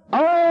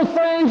 All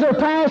things are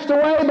passed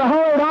away.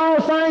 Behold,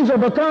 all things are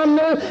become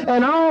new,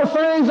 and all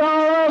things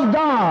are of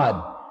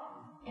God.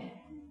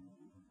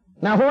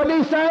 Now, what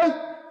did he say?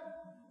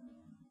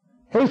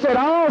 He said,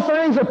 all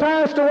things are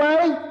passed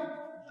away.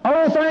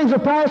 All things are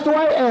passed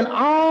away, and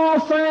all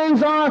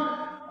things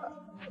are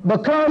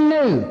become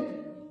new.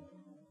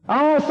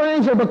 All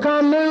things are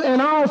become new,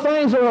 and all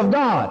things are of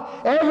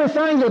God.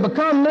 Everything that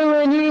become new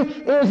in you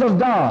is of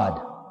God.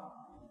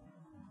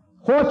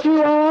 What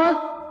you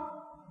are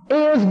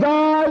is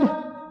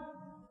God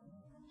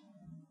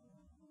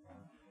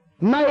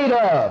made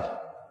of.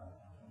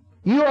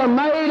 You are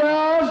made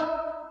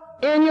of,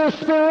 in your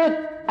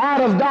spirit,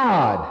 out of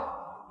God.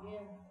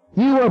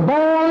 You were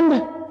born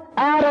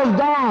out of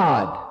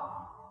God.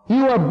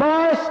 You were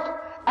birthed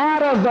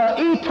out of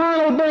the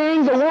eternal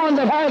being, the one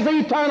that has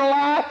eternal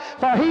life,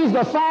 for He's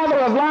the Father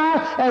of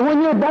life, and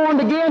when you're born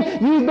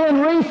again, you've been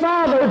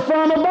refathered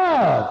from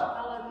above.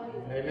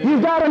 Amen.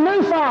 You've got a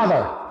new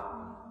Father.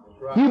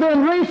 Right. You've been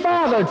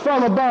refathered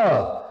from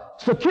above,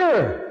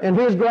 secure in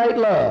His great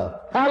love.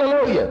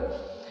 Hallelujah.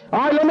 All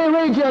right, let me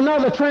read you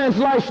another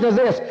translation of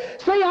this.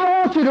 See,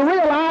 I want you to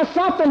realize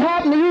something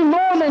happened to you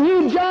more than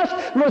you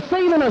just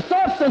receiving a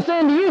substance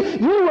into you.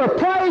 You were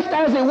placed,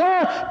 as it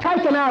were,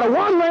 taken out of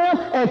one realm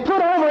and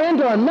put over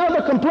into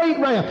another complete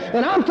realm.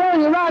 And I'm telling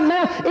you right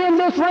now, in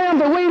this realm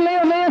that we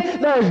live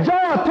in, there's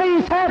joy,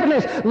 peace,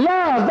 happiness,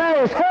 love,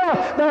 there is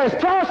health, there is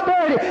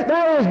prosperity,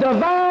 there is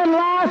divine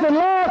life and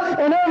love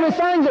and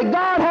everything that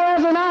God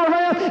has in our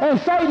realm, and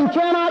Satan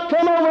cannot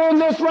come over in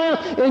this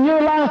realm in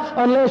your life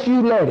unless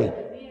you let him.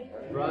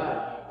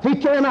 Right. He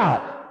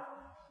cannot.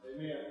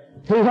 Amen.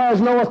 He has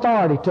no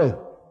authority to.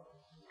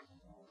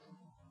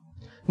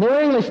 New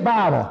English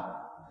Bible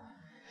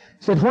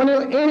said, when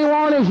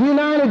anyone is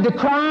united to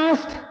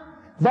Christ,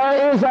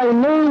 there is a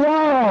new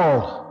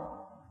world.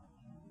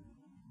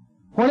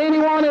 When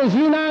anyone is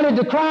united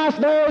to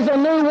Christ, there is a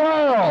new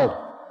world.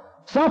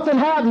 Something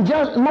happened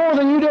just more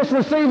than you just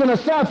receiving a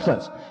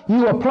substance.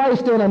 You were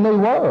placed in a new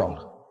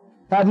world.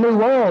 That new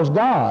world's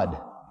God.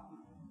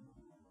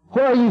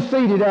 Where are you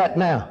seated at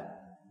now?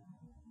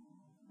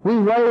 We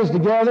raised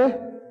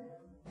together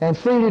and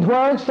seated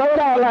where? Say it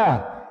out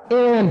loud.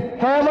 In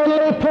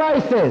heavenly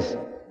places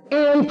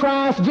in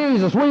Christ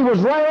Jesus. We was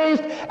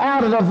raised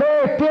out of the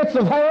very pits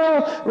of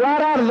hell,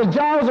 right out of the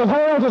jaws of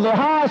hell to the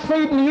highest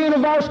seat in the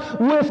universe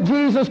with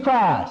Jesus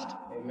Christ.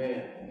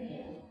 Amen.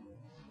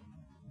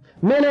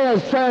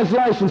 Mena's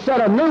translation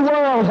said, a new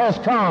world has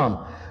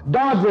come.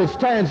 Doddridge's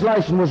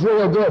translation was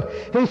real good.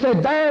 He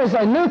said, there is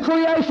a new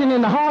creation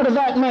in the heart of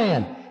that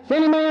man. If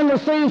any man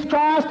receives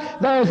Christ,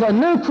 there is a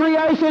new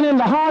creation in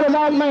the heart of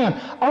that man.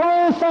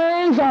 All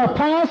things are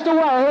passed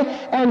away,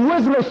 and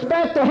with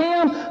respect to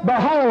him,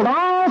 behold,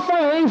 all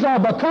things are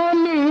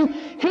become new.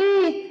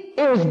 He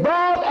is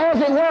brought,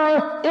 as it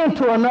were,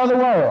 into another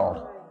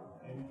world.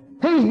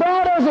 He's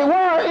brought, as it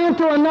were,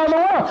 into another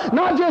world.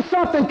 Not just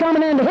something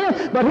coming into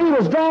him, but he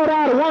was drawn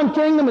out of one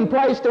kingdom and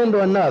placed into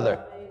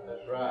another.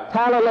 That's right.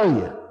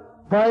 Hallelujah.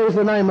 Praise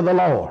the name of the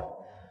Lord.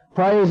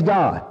 Praise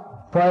God.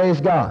 Praise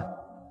God.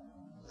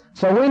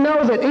 So we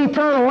know that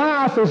eternal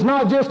life is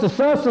not just a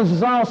substance,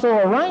 it's also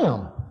a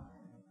realm.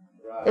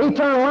 Right.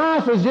 Eternal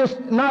life is just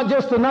not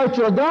just the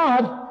nature of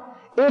God,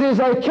 it is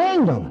a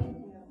kingdom.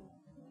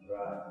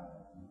 Right.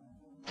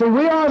 See,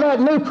 we are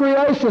that new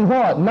creation,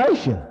 what?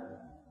 Nation.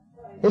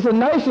 It's a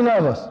nation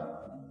of us.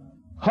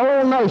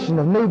 Whole nation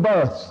of new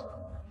births.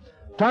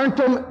 Turn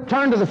to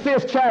the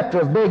 5th chapter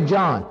of Big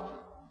John.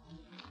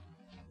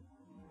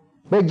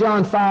 Big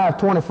John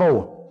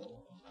 5:24.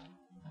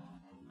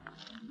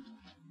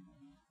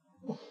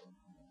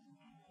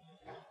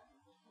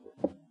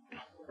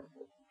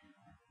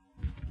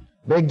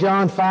 Big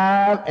John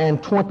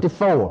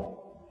 5:24.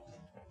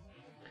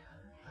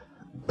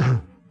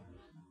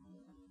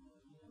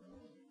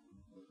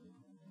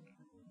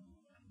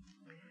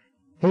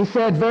 He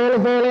said,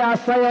 verily, verily, I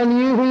say unto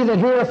you, he that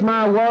heareth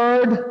my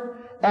word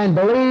and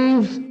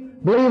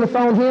believeth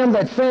on him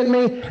that sent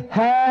me,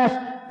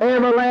 hath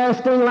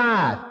everlasting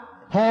life,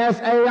 has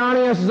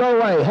aeonius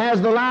zoe,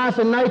 has the life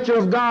and nature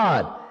of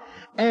God,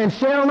 and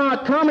shall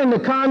not come into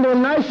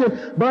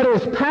condemnation, but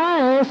is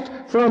passed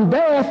from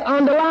death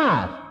unto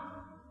life.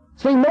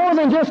 See, more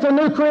than just a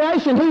new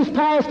creation, he's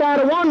passed out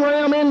of one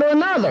realm into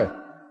another.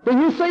 Do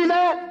you see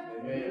that?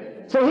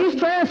 Amen. So he's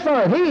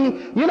transferred.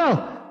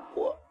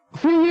 A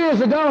few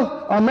years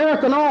ago,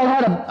 American Oil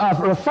had a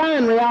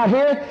refinery out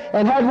here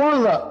and had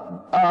one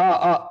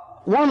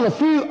of the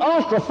few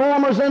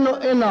ultra-formers in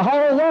the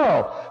whole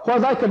world where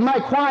they could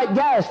make white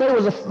gas. They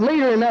was a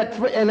leader in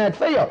that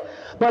field.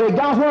 But it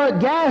got where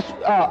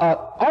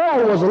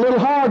oil was a little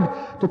hard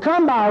to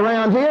come by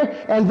around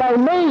here, and they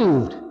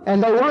moved,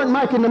 and they weren't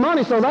making the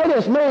money, so they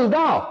just moved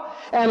off.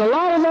 And a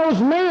lot of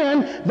those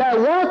men that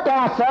worked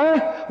out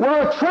there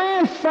were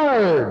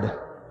transferred.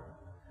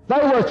 They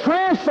were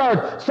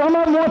transferred. Some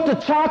of them went to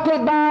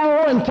Chocolate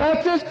Bayou in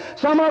Texas.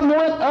 Some of them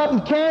went up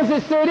in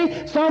Kansas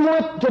City. Some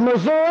went to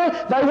Missouri.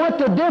 They went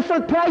to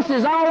different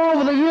places all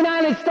over the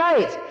United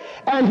States.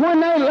 And when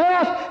they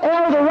left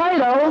El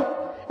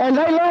Dorado and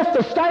they left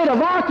the state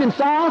of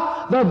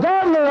Arkansas, the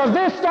governor of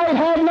this state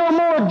had no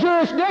more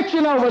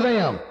jurisdiction over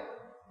them.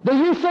 Do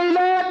you see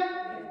that?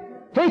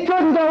 He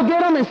couldn't go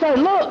get them and say,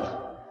 look,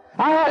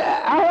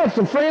 I had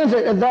some friends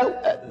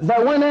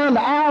that went down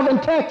to Alvin,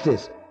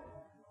 Texas.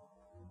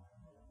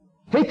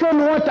 He couldn't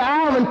have went to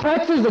Alvin,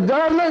 Texas, the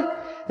governor,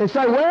 and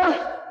say,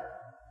 well,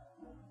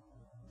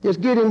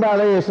 just get him by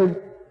there and say,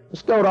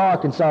 let's go to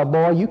Arkansas,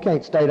 boy. You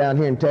can't stay down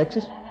here in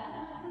Texas.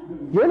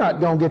 You're not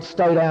going to get to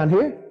stay down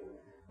here.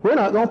 We're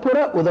not going to put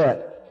up with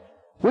that.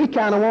 We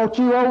kind of want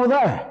you over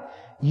there.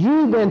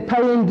 You've been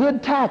paying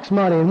good tax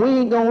money, and we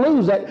ain't going to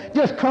lose that.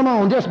 Just come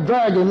on, just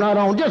drag him right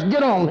on. Just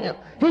get on him.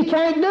 He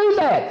can't do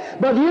that.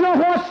 But you know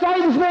what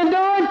Satan's been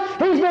doing?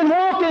 He's been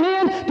walking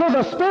into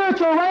the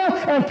spiritual realm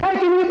and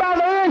taking you by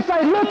the ear and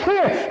saying, look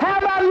here, how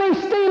about me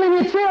stealing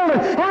your children?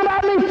 How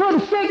about me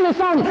putting sickness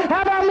on you?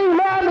 How about me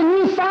robbing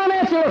you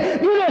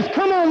financially? You just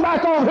come on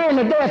back over here in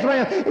the death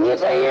realm. And you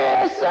say,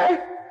 yes,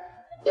 sir.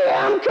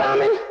 Yeah, I'm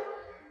coming.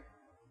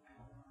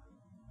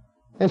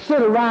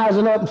 Instead of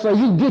rising up and say,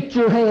 you get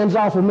your hands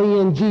off of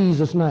me in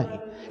Jesus' name.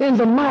 In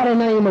the mighty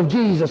name of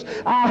Jesus,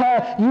 you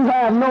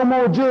have no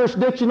more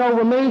jurisdiction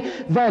over me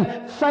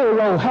than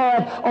Pharaoh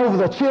had over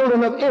the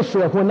children of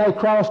Israel when they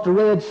crossed the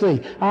Red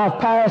Sea. I've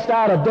passed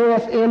out of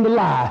death into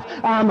life.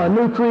 I'm a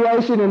new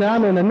creation and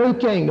I'm in a new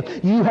kingdom.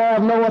 You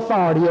have no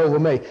authority over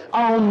me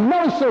on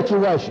no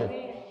situation.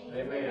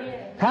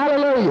 Amen.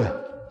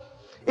 Hallelujah.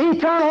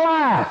 Eternal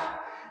life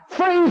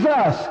frees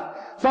us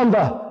from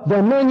the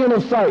dominion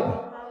of Satan.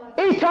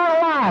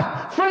 Eternal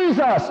life frees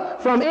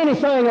us from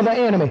anything of the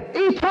enemy.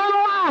 Eternal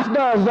life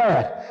does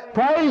that.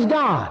 Praise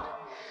God.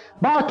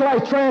 Barclay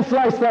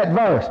translates that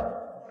verse.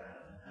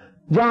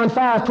 John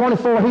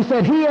 5:24, he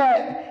said, he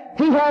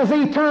has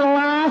eternal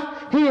life.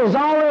 He has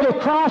already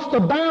crossed the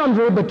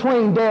boundary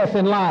between death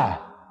and life.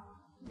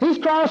 He's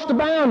crossed the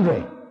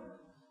boundary.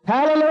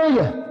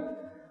 Hallelujah.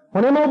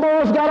 When them old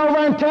boys got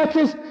over in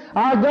Texas,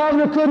 our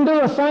governor couldn't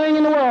do a thing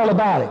in the world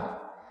about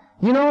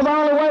it. You know the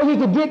only way he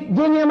could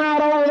get him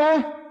out over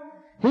there?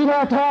 He'd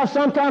have to have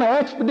some kind of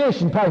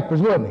expedition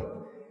papers, wouldn't he?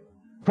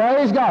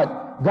 Praise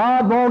God.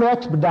 God won't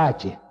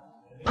expedite you.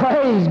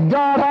 Praise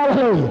God,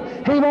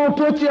 hallelujah. He won't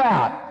put you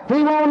out.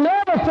 He won't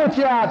never put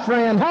you out,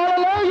 friend.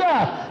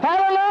 Hallelujah!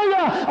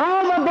 Hallelujah!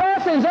 All the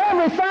blessings,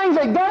 everything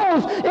that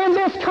goes in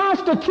this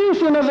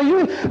constitution of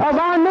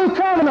our new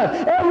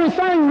covenant,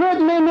 everything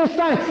written in this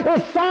thing,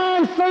 it's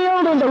signed,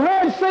 sealed in the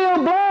red seal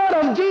blood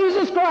of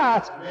Jesus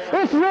Christ.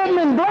 It's written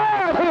in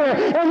blood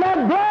here, and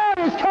that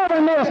blood is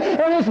covering this,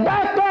 and it's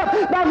backed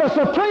up by the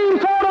Supreme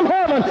Court of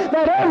Heaven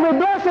that every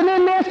blessing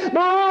in this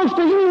belongs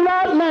to you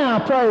right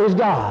now. Praise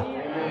God.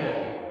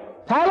 Amen.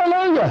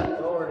 Hallelujah.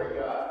 Glory to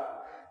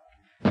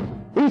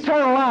God.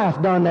 Eternal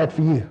life done that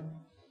for you.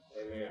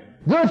 Amen.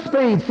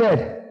 Goodspeed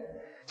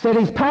said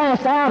he's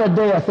passed out of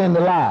death into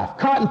life.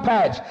 Cotton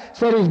Patch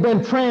said he's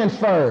been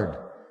transferred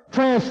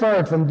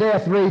from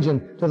death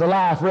region to the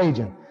life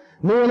region.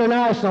 New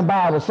International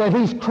Bible said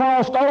he's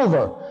crossed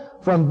over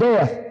from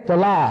death to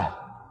life.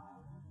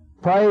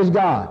 Praise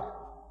God.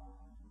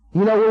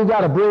 You know, we've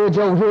got a bridge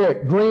over here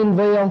at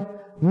Greenville,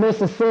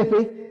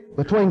 Mississippi,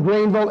 between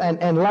Greenville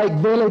and Lake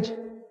Village.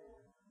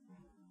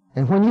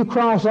 And when you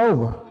cross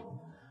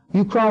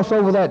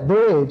over that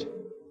bridge,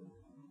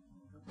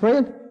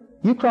 friend,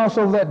 you cross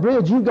over that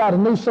bridge, you've got a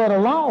new set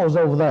of laws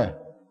over there.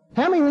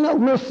 How many of you know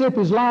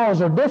Mississippi's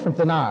laws are different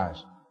than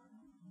ours?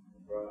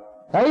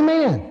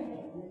 Amen.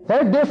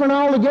 They're different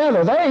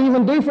altogether. They're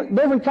even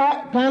different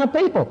kind of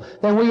people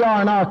than we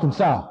are in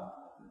Arkansas.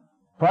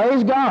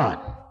 Praise God.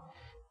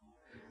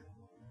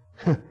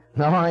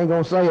 No, I ain't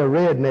going to say a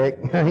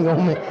redneck.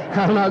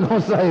 I'm not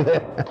going to say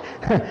that.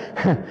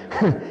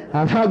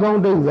 I'm not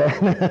going to do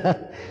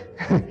that.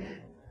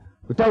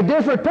 But they're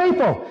different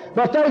people,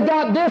 but they've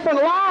got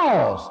different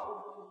laws.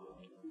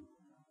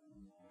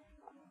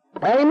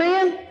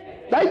 Amen?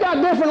 They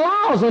got different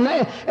laws,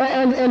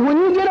 and when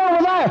you get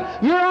over there,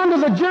 you're under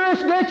the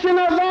jurisdiction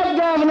of that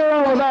governor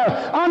over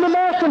there, under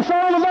their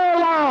control of their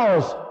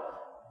laws.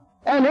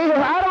 And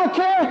I don't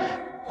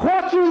care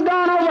what you've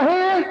done over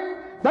here,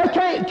 they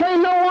can't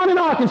no one in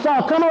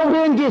Arkansas come over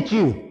here and get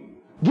you.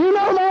 Do you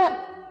know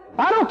that?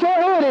 I don't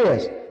care who it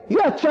is. You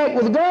got to check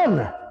with the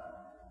governor.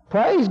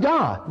 Praise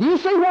God. Do you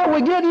see what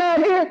we're getting at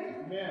here?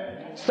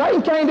 Amen.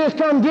 Satan can't just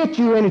come get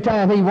you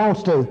anytime he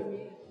wants to.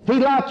 He'd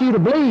like you to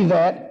believe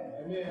that.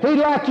 He'd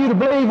like you to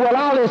believe, well,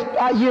 all this,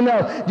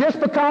 just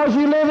because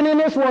you're living in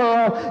this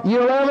world,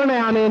 you'll every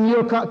now and then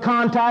you'll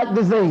contact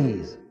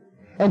disease.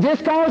 And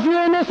just because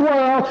you're in this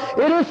world,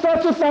 it is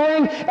such a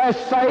thing as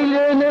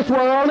failure in this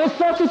world, and it's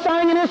such a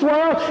thing in this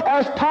world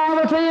as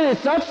poverty, and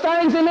it's such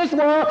things in this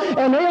world,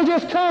 and they'll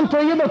just come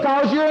to you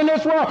because you're in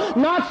this world.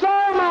 Not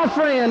so, my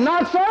friend,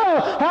 not so.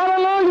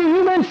 Hallelujah.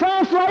 You've been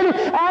translated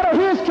out of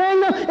His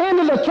kingdom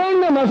into the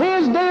kingdom of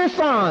His dear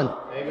Son.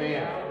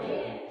 Amen.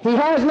 He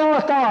has no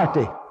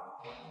authority.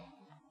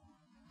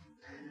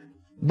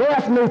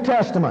 Death, New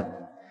Testament,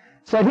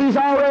 said He's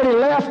already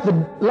left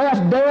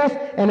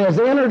death and has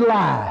entered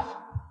life.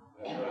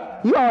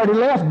 You already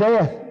left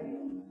death.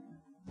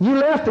 You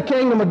left the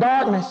kingdom of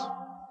darkness.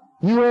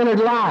 You entered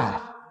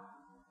life.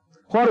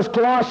 What does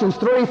Colossians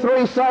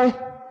 3:3 say?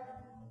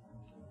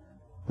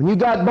 When you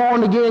got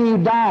born again, you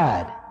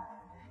died.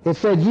 It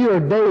said you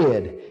are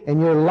dead, and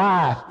your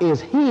life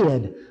is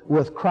hid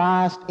with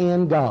Christ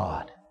in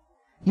God.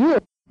 You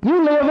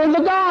live in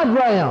the God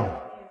realm.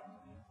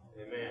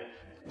 Amen.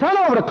 Turn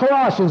over to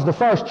Colossians, the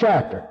 1st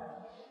chapter.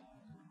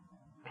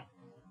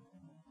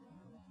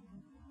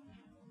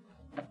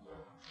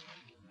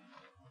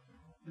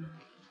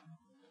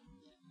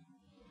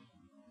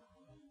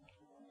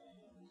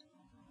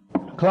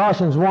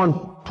 Colossians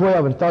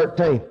 1:12 and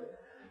 13.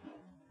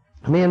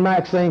 Me and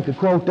Maxine could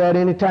quote that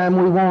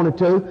anytime we wanted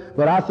to,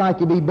 but I think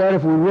it'd be better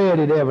if we read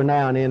it every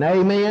now and then.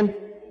 Amen?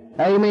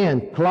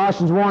 Amen.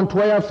 Colossians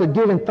 1:12 said,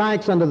 giving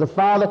thanks unto the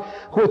Father,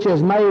 which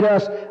has made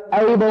us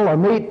able or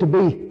meet to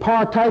be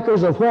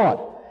partakers of what?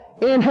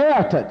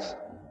 Inheritance.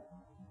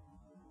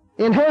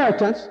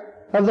 Inheritance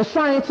of the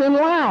saints in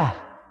life,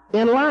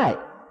 in light.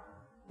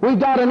 We've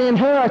got an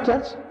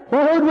inheritance.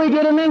 Well, who'd we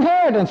get an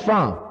inheritance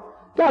from?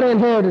 Got an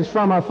inheritance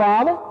from our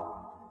Father.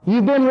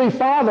 You've been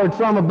refathered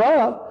from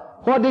above.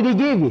 What did He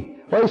give you?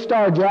 Well, He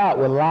started you out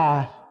with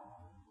life.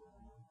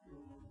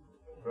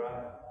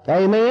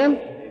 Right. Amen?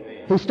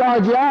 He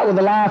started you out with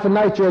the life and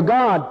nature of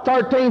God.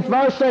 13th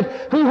verse said,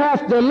 who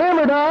hath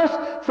delivered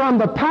us from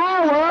the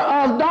power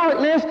of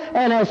darkness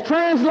and has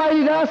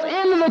translated us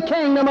into the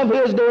kingdom of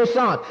His dear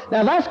Son.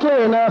 Now that's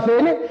clear enough,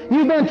 isn't it?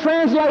 You've been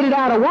translated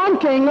out of one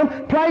kingdom,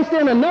 placed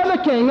in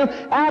another kingdom,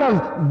 out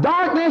of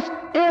darkness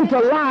into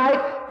light,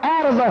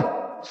 out of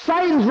the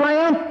Satan's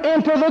realm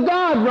into the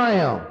God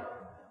realm.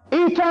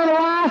 Eternal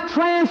life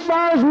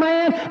transfers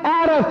man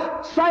out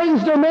of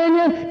Satan's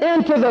dominion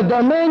into the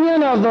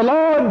dominion of the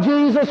Lord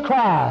Jesus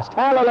Christ.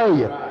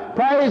 Hallelujah.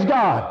 Praise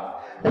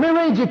God. Let me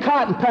read you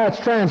Cotton Patch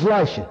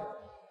translation.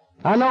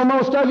 I know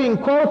most of you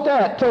can quote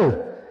that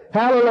too.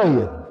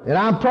 Hallelujah. And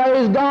I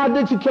praise God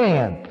that you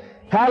can.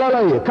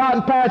 Hallelujah.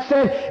 Cotton Patch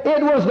said,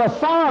 it was the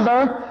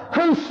Father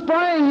who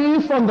sprang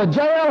you from the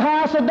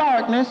jailhouse of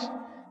darkness.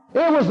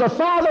 It was the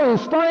Father who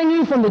sprang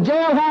you from the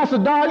jailhouse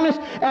of darkness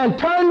and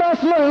turned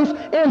us loose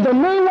in the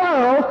new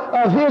world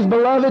of His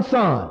beloved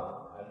Son.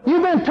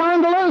 You've been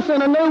turned loose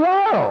in a new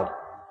world.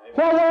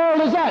 What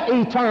world is that?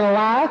 Eternal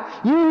life.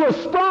 You were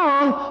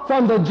sprung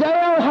from the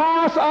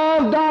jailhouse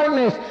of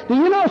darkness. Do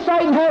you know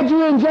Satan had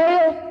you in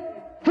jail?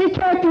 He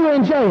kept you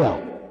in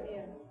jail.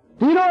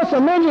 Do you know so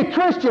many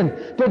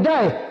Christians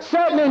today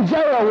sitting in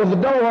jail with the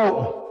door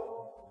open?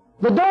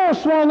 The door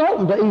swung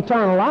open to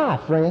eternal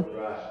life, friend.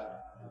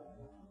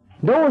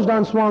 Door's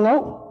done swung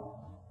open.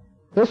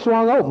 It's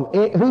swung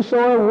open.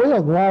 Whosoever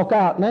will walk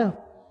out now.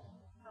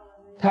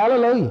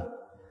 Hallelujah.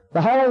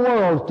 The whole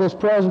world at this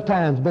present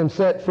time has been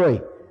set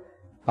free.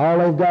 All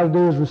they've got to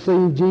do is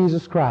receive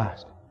Jesus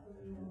Christ.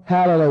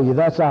 Hallelujah.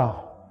 That's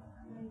all.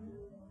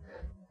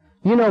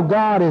 You know,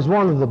 God is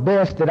one of the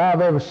best that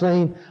I've ever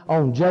seen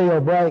on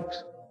jailbreaks.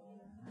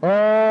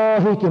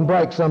 Oh, He can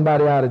break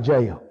somebody out of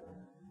jail.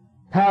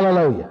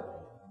 Hallelujah.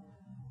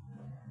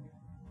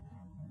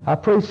 I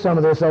preached some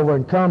of this over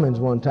in Cummins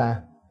one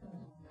time.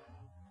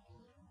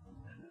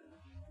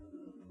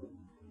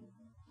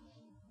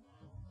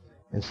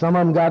 And some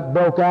of them got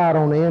broke out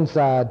on the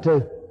inside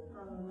too.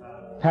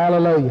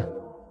 Hallelujah.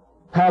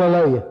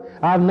 Hallelujah.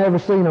 I've never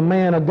seen a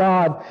man of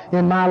God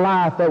in my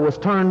life that was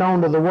turned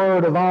on to the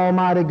Word of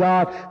Almighty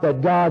God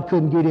that God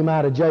couldn't get him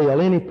out of jail,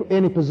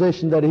 any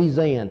position that he's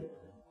in.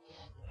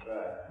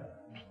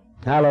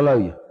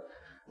 Hallelujah.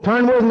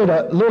 Turn with me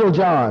to Little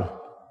John.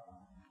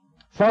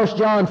 1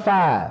 John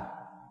 5.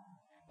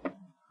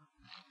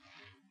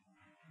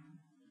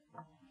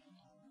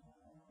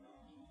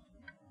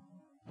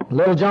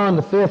 Little John,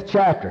 the 5th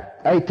chapter,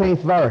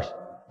 18th verse.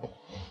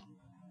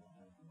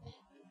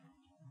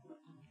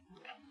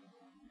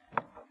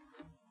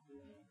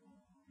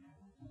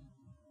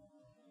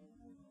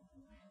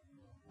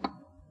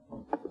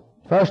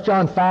 First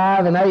John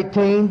 5 and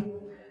 18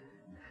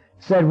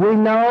 said, we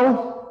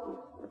know.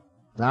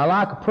 Now, I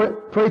like a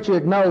preacher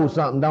that knows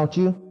something, don't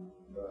you?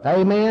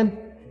 Amen?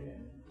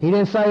 He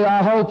didn't say,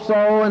 I hope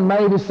so and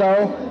maybe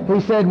so.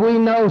 He said, we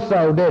know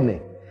so, didn't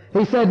he?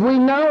 He said, we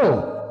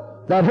know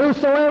that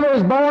whosoever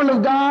is born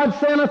of God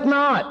sinneth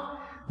not,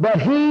 but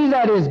he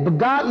that is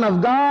begotten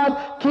of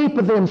God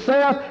keepeth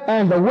himself,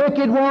 and the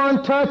wicked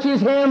one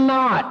touches him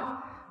not.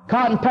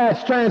 Cotton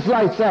Patch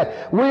translates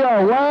that. We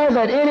are aware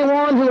that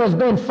anyone who has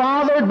been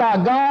fathered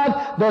by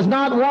God does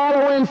not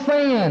wallow in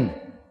sin.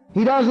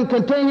 He doesn't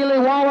continually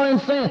wallow in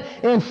sin.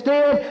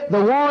 Instead,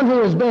 the one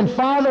who has been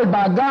fathered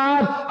by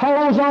God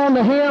holds on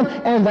to him,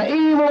 and the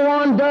evil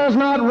one does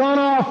not run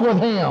off with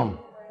him.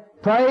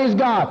 Praise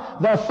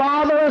God. The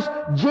Father's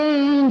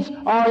genes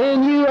are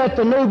in you at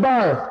the new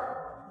birth.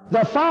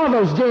 The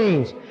Father's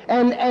genes.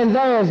 And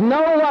there is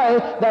no way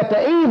that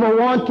the evil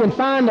one can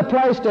find a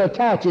place to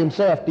attach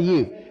himself to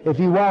you if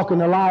you walk in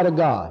the light of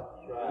God.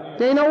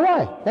 There ain't no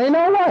way. There ain't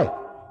no way.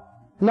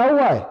 No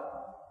way.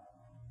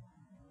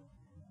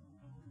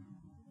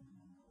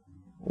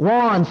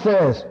 Juan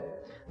says,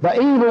 the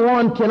evil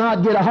one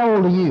cannot get a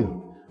hold of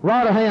you.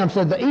 Rotherham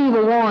said, the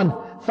evil one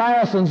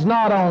fastens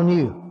not on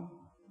you.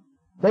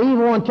 The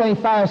evil one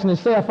can't fasten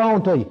himself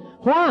onto you.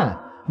 Why?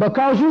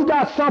 Because you've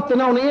got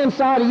something on the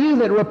inside of you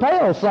that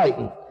repels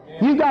Satan.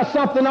 You've got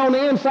something on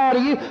the inside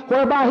of you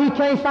whereby he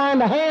can't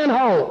find a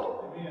handhold.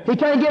 He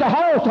can't get a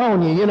hold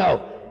on you, you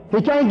know.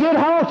 He can't get a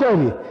hold of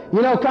you.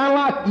 You know, kind of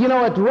like, you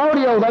know, at the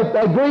rodeo,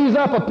 they grease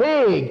up a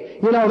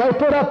pig. You know, they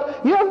put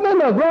up, you ever been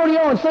to a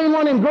rodeo and seen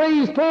one of them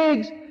greased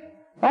pigs?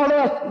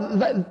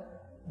 Oh,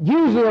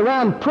 usually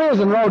around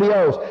prison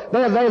rodeos,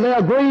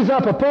 they'll grease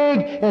up a pig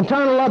and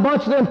turn a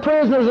bunch of them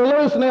prisoners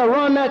loose, and they'll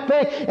run that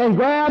pig and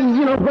grab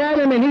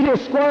him, and he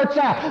just squirts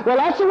out. Well,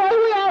 that's the way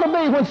we ought to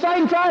be. When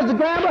Satan tries to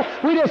grab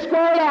us, we just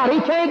squirt out. He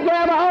can't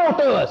grab a hold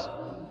to us.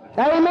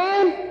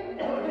 Amen?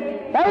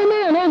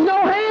 Amen. There's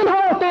no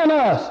handhold in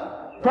us.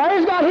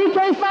 Praise God. He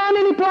can't find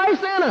any place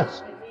in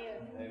us.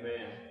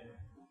 Amen.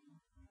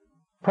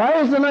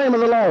 Praise the name of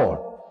the Lord.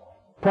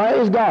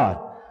 Praise God.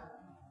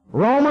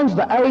 Romans,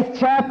 the 8th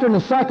chapter and the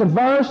 2nd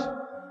verse,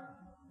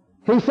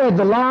 he said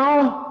the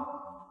law,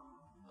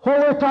 what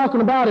we're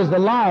talking about is the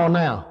law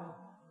now.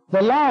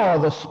 The law,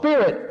 the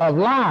Spirit of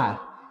life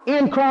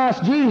in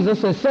Christ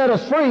Jesus has set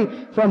us free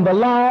from the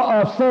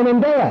law of sin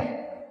and death.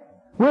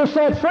 We're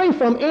set free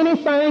from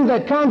anything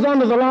that comes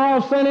under the law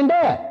of sin and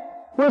death.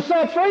 We're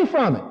set free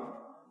from it.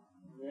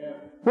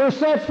 We're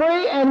set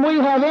free, and we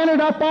have entered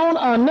upon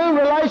a new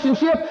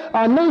relationship,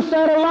 a new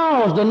set of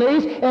laws,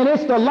 Denise, and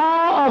it's the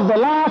law of the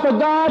life of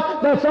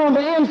God that's on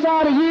the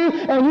inside of you,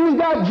 and you've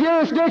got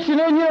jurisdiction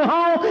in your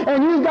home,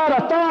 and you've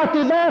got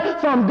authority there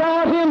from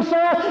God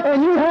Himself,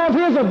 and you have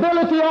His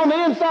ability on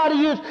the inside of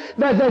you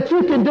that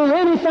you can do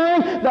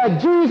anything that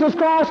Jesus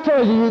Christ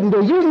tells you can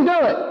do. You can do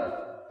it.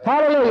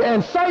 Hallelujah.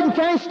 And Satan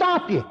can't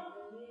stop you.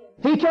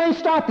 He can't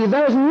stop you.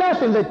 There's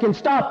nothing that can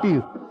stop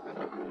you.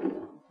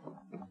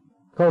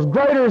 Because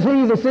greater is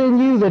He that's in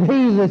you than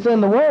he that's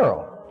in the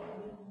world.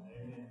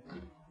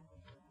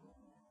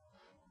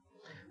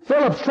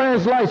 Phillip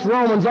translates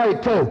Romans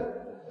 8:2.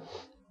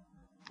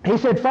 He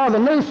said, for the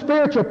new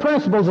spiritual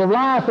principles of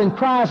life in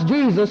Christ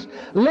Jesus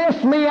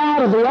lift me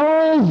out of the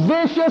old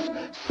vicious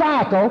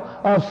cycle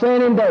of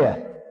sin and death.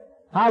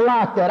 I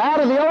like that. Out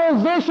of the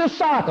old vicious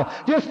cycle.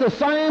 Just the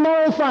same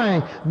old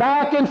thing.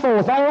 Back and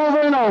forth.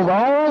 Over and over.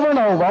 Over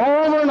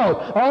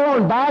throat. Oh,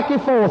 and back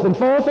and forth and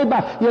forth and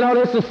back. You know,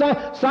 it's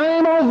the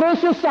same old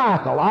vicious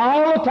cycle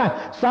all the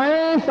time.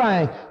 Same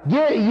thing.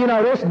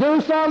 Just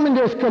do something,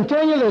 just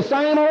continue the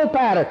same old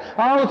pattern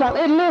all the time.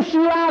 It lifts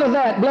you out of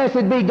that,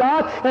 blessed be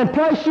God, and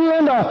places you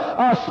into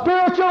a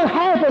spiritual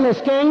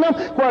happiness kingdom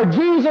where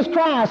Jesus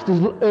Christ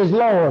is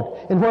Lord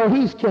and where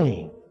He's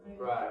King.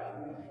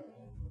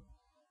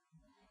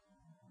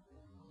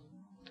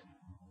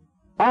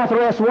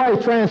 Arthur S. Way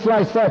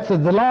translates that,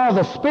 says, the law of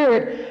the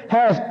Spirit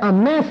has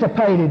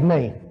emancipated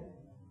me.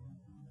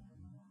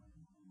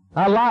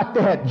 I like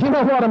that. You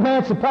know what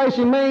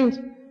emancipation means?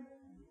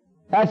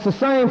 That's the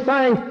same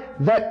thing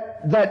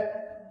that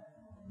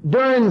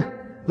during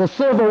the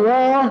Civil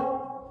War,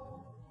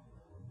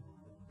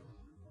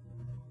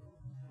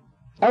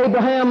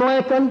 Abraham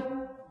Lincoln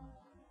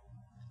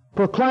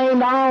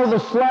proclaimed all the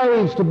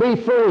slaves to be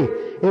free.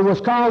 It was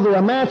called the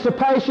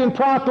Emancipation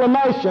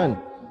Proclamation.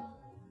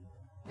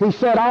 He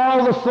set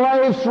all the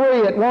slaves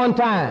free at one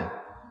time.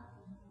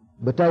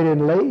 But they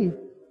didn't leave.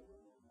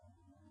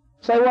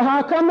 Say, well,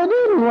 how come they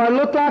didn't? Well, it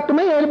looked like to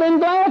me they'd have been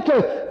glad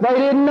to. They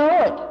didn't know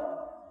it.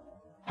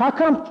 How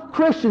come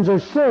Christians are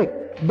sick,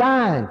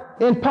 dying,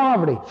 in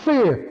poverty,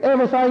 fear,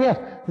 everything else?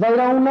 They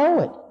don't know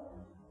it.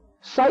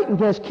 Satan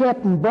has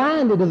kept them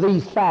blinded to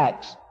these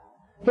facts.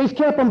 He's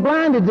kept them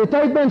blinded that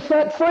they've been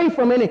set free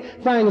from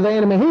anything of the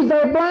enemy.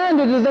 They're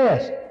blinded to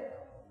this.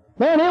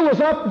 Man, it was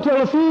up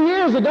until a few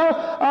years ago,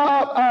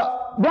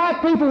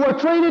 black people were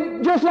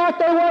treated just like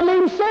they weren't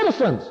even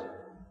citizens.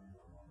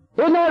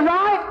 Isn't that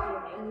right?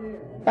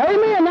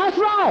 Amen, that's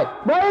right.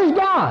 Praise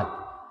God.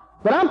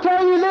 But I'm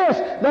telling you this,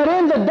 that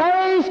in the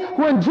days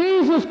when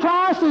Jesus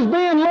Christ is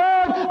being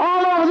Lord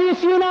all over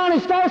this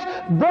United States,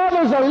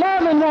 brothers are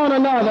loving one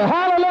another.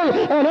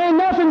 Hallelujah. And ain't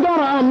nothing going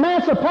to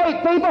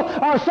emancipate people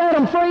or set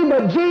them free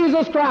but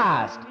Jesus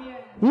Christ.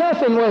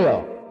 Nothing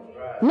will.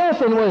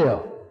 Nothing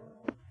will.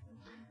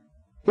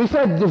 He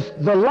said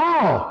the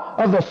law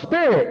of the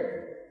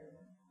Spirit,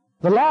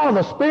 the law of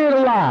the Spirit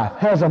of life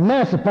has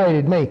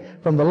emancipated me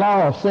from the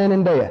law of sin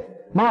and death.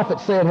 Moffat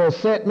said, has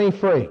set me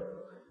free.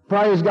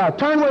 Praise God.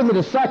 Turn with me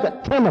to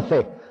 2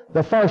 Timothy,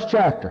 the 1st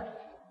chapter.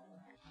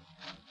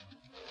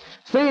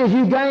 See, as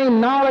you gain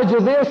knowledge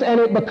of this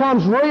and it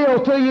becomes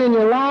real to you in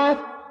your life,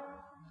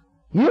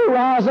 you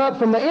rise up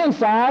from the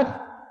inside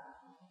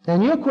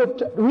and you'll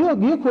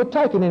quit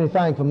taking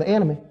anything from the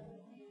enemy.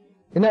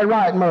 Isn't that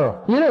right,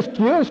 Merle? You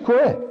just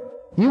quit.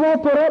 You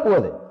won't put up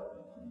with it.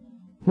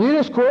 You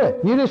just quit.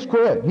 You just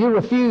quit. You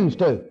refuse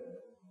to.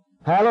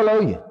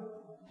 Hallelujah.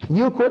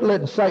 You quit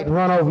letting Satan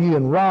run over you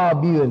and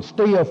rob you and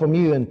steal from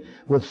you and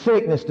with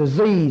sickness,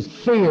 disease,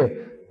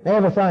 fear,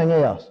 everything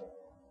else.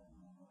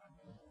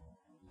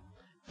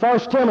 1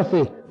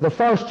 Timothy, the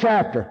 1st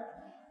chapter.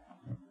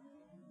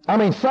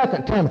 2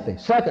 Timothy.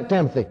 2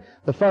 Timothy,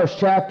 the 1st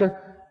chapter,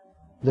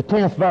 the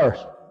 10th verse.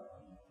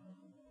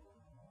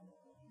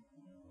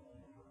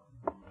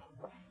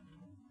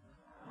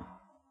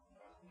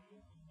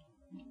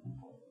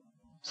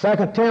 2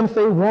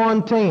 Timothy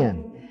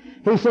 1:10.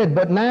 He said,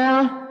 but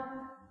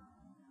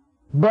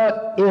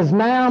is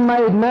now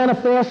made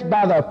manifest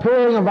by the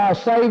appearing of our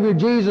Savior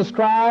Jesus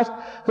Christ,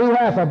 who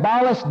hath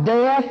abolished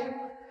death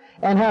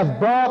and hath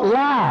brought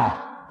life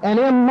and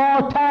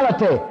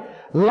immortality,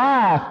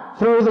 life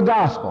through the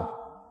gospel.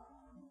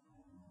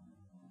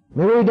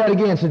 Let me read that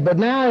again. It says, but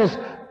now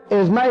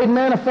is made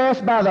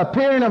manifest by the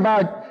appearing of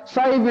our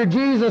Savior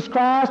Jesus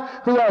Christ,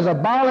 who has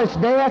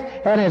abolished death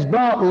and has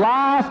brought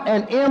life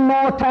and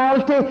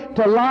immortality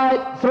to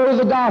light through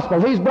the gospel.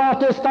 He's brought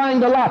this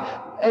thing to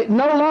light.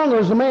 No longer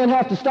does a man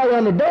have to stay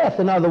under death,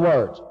 in other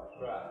words.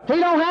 He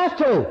don't have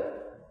to.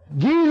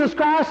 Jesus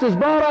Christ has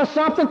brought us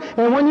something,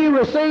 and when you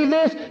receive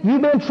this,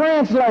 you've been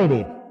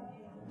translated.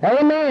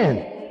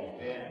 Amen.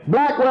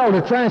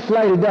 Blackwelder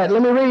translated that.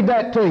 Let me read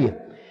that to you.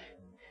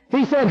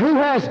 He said, who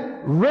has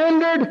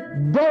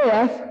rendered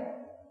death,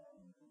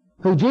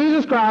 who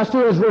Jesus Christ,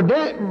 who has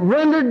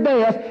rendered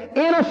death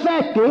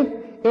ineffective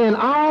in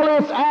all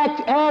its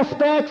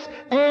aspects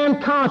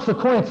and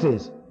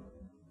consequences.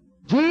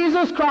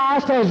 Jesus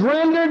Christ has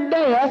rendered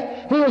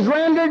death, He has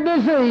rendered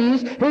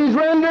disease, He's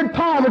rendered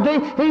poverty,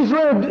 He's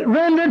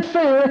rendered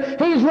fear,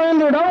 He's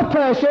rendered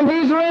oppression,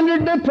 He's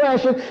rendered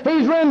depression,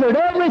 He's rendered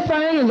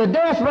everything in the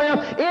death realm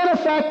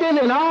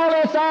ineffective in all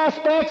its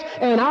aspects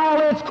and all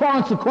its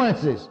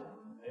consequences.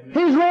 Amen.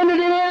 He's rendered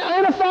it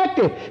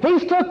ineffective.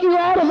 He's took you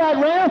out of that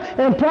realm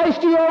and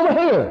placed you over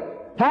here.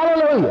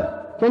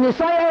 Hallelujah. Can you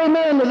say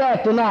amen to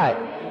that tonight?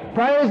 Amen.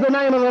 Praise the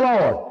name of the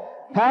Lord.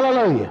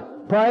 Hallelujah.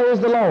 Praise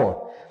the Lord.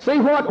 See,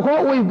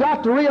 what we've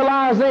got to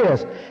realize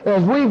is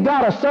we've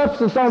got a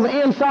substance on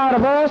the inside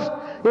of us.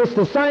 It's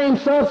the same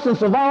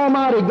substance of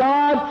Almighty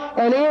God,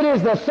 and it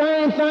is the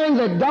same thing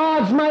that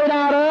God's made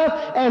out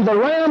of, and the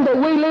realm that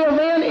we live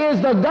in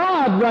is the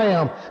God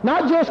realm.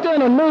 Not just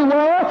in a new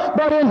world,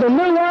 but in the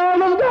new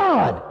world of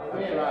God.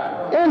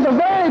 In the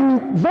very,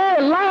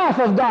 very life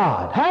of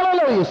God.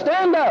 Hallelujah.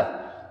 Stand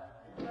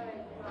up.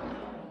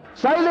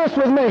 Say this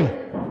with me.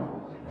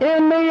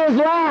 In me is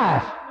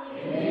life.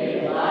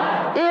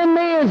 In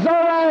me is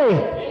Zoe,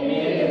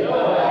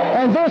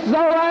 And this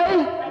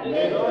Zoe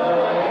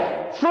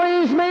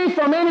frees me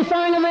from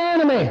anything of the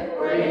enemy.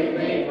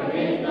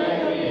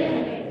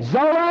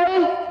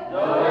 Zoe,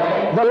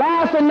 the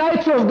life and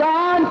nature of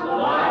God,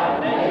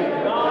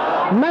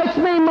 makes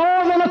me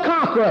more than a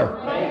conqueror.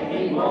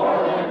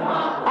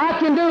 I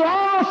can do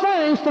all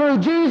things through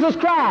Jesus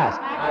Christ,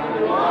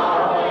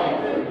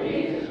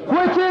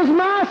 which is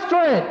my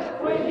strength.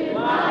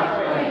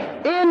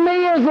 In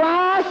me is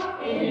life,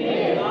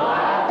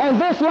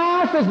 and this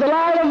life is the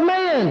light of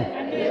men.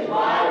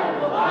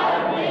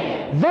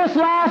 This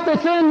life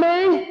that's in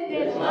me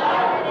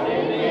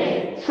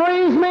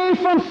frees me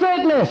from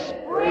sickness.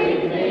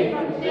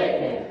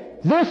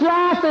 This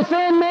life that's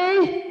in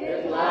me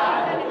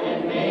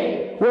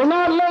will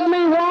not let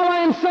me wallow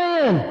in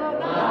sin.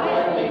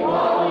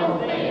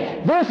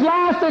 This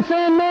life that's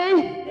in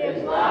me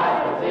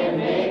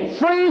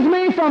frees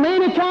me from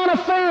any kind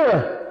of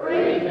fear.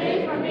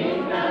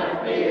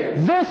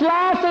 This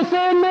life that's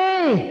in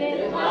me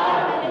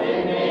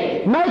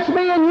makes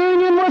me in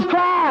union with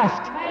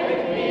Christ.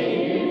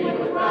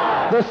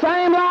 The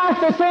same life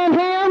that's in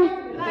Him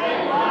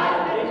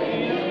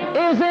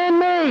is in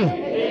me.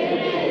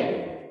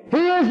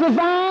 He is the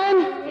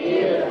vine.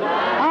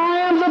 I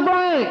am the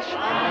branch.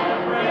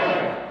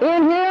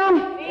 In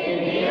Him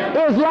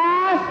is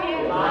life,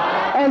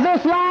 and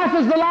this life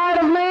is the light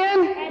of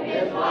men.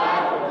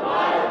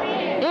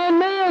 In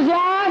me is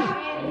life.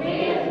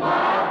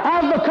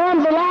 I've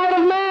become the light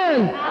of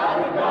men.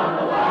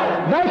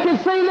 They can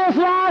see this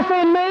life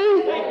in me,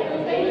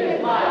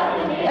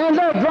 and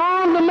they're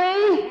drawn to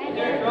me,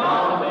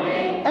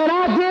 and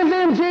I give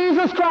them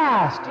Jesus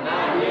Christ.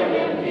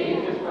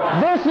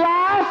 This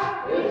life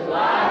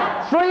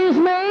frees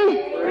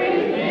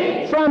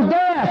me from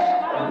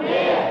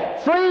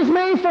death, frees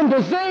me from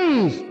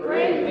disease.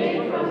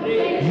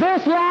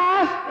 This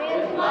life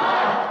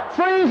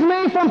frees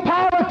me from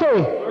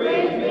poverty.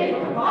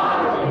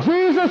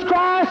 Jesus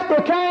Christ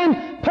became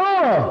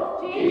poor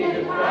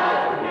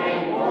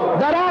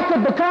that I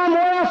could become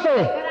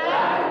wealthy,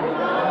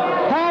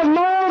 have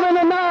more than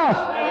enough.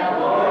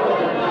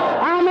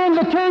 I'm in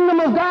the kingdom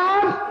of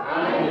God,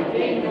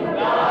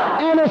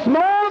 and it's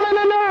more than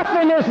enough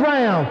in this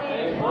realm.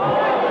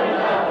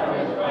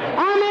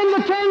 I'm in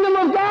the kingdom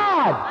of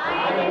God.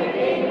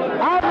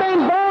 I've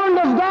been born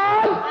of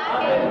God.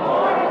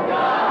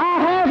 I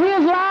have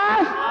His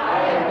life,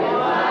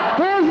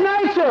 His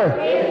nature,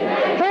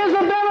 His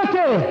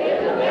ability.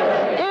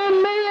 In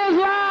me is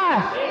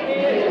life.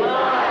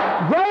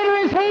 Greater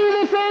is He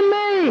that's in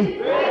me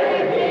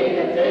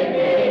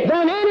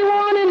than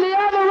anyone in the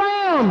other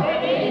realm.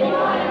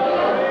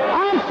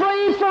 I'm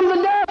free from the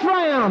death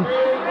realm.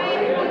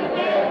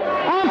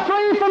 I'm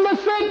free from the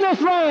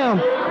sickness realm.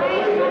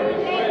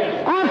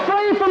 I'm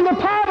free from the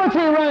poverty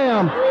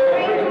realm.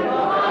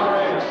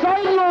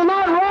 Satan will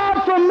not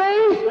rob from me,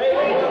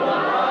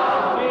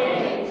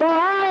 for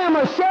I am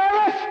a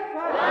sheriff,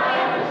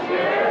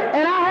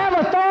 and I have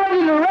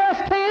authority to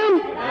arrest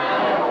him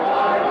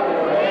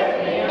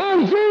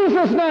in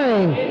Jesus'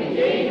 name.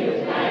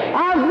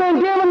 I've been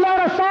given that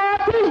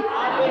authority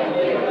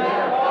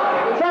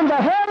from the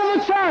head of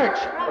the church,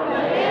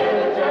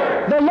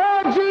 the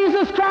Lord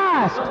Jesus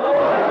Christ,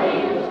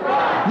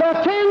 the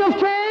King of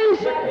Kings,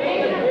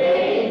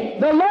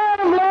 the Lord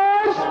of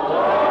Lords.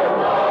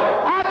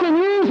 I can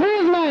use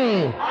His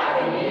name.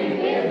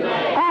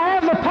 I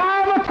have the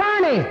power of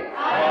attorney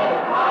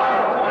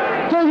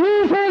to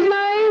use His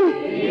name,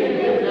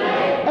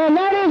 and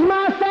that is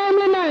my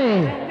family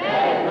name.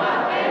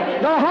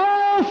 The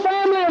whole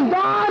family of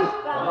God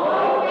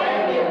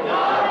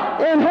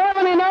in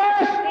heaven and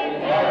earth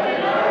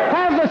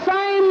have the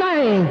same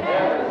name.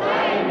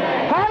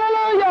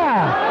 Hallelujah!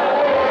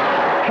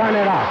 Turn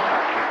it off.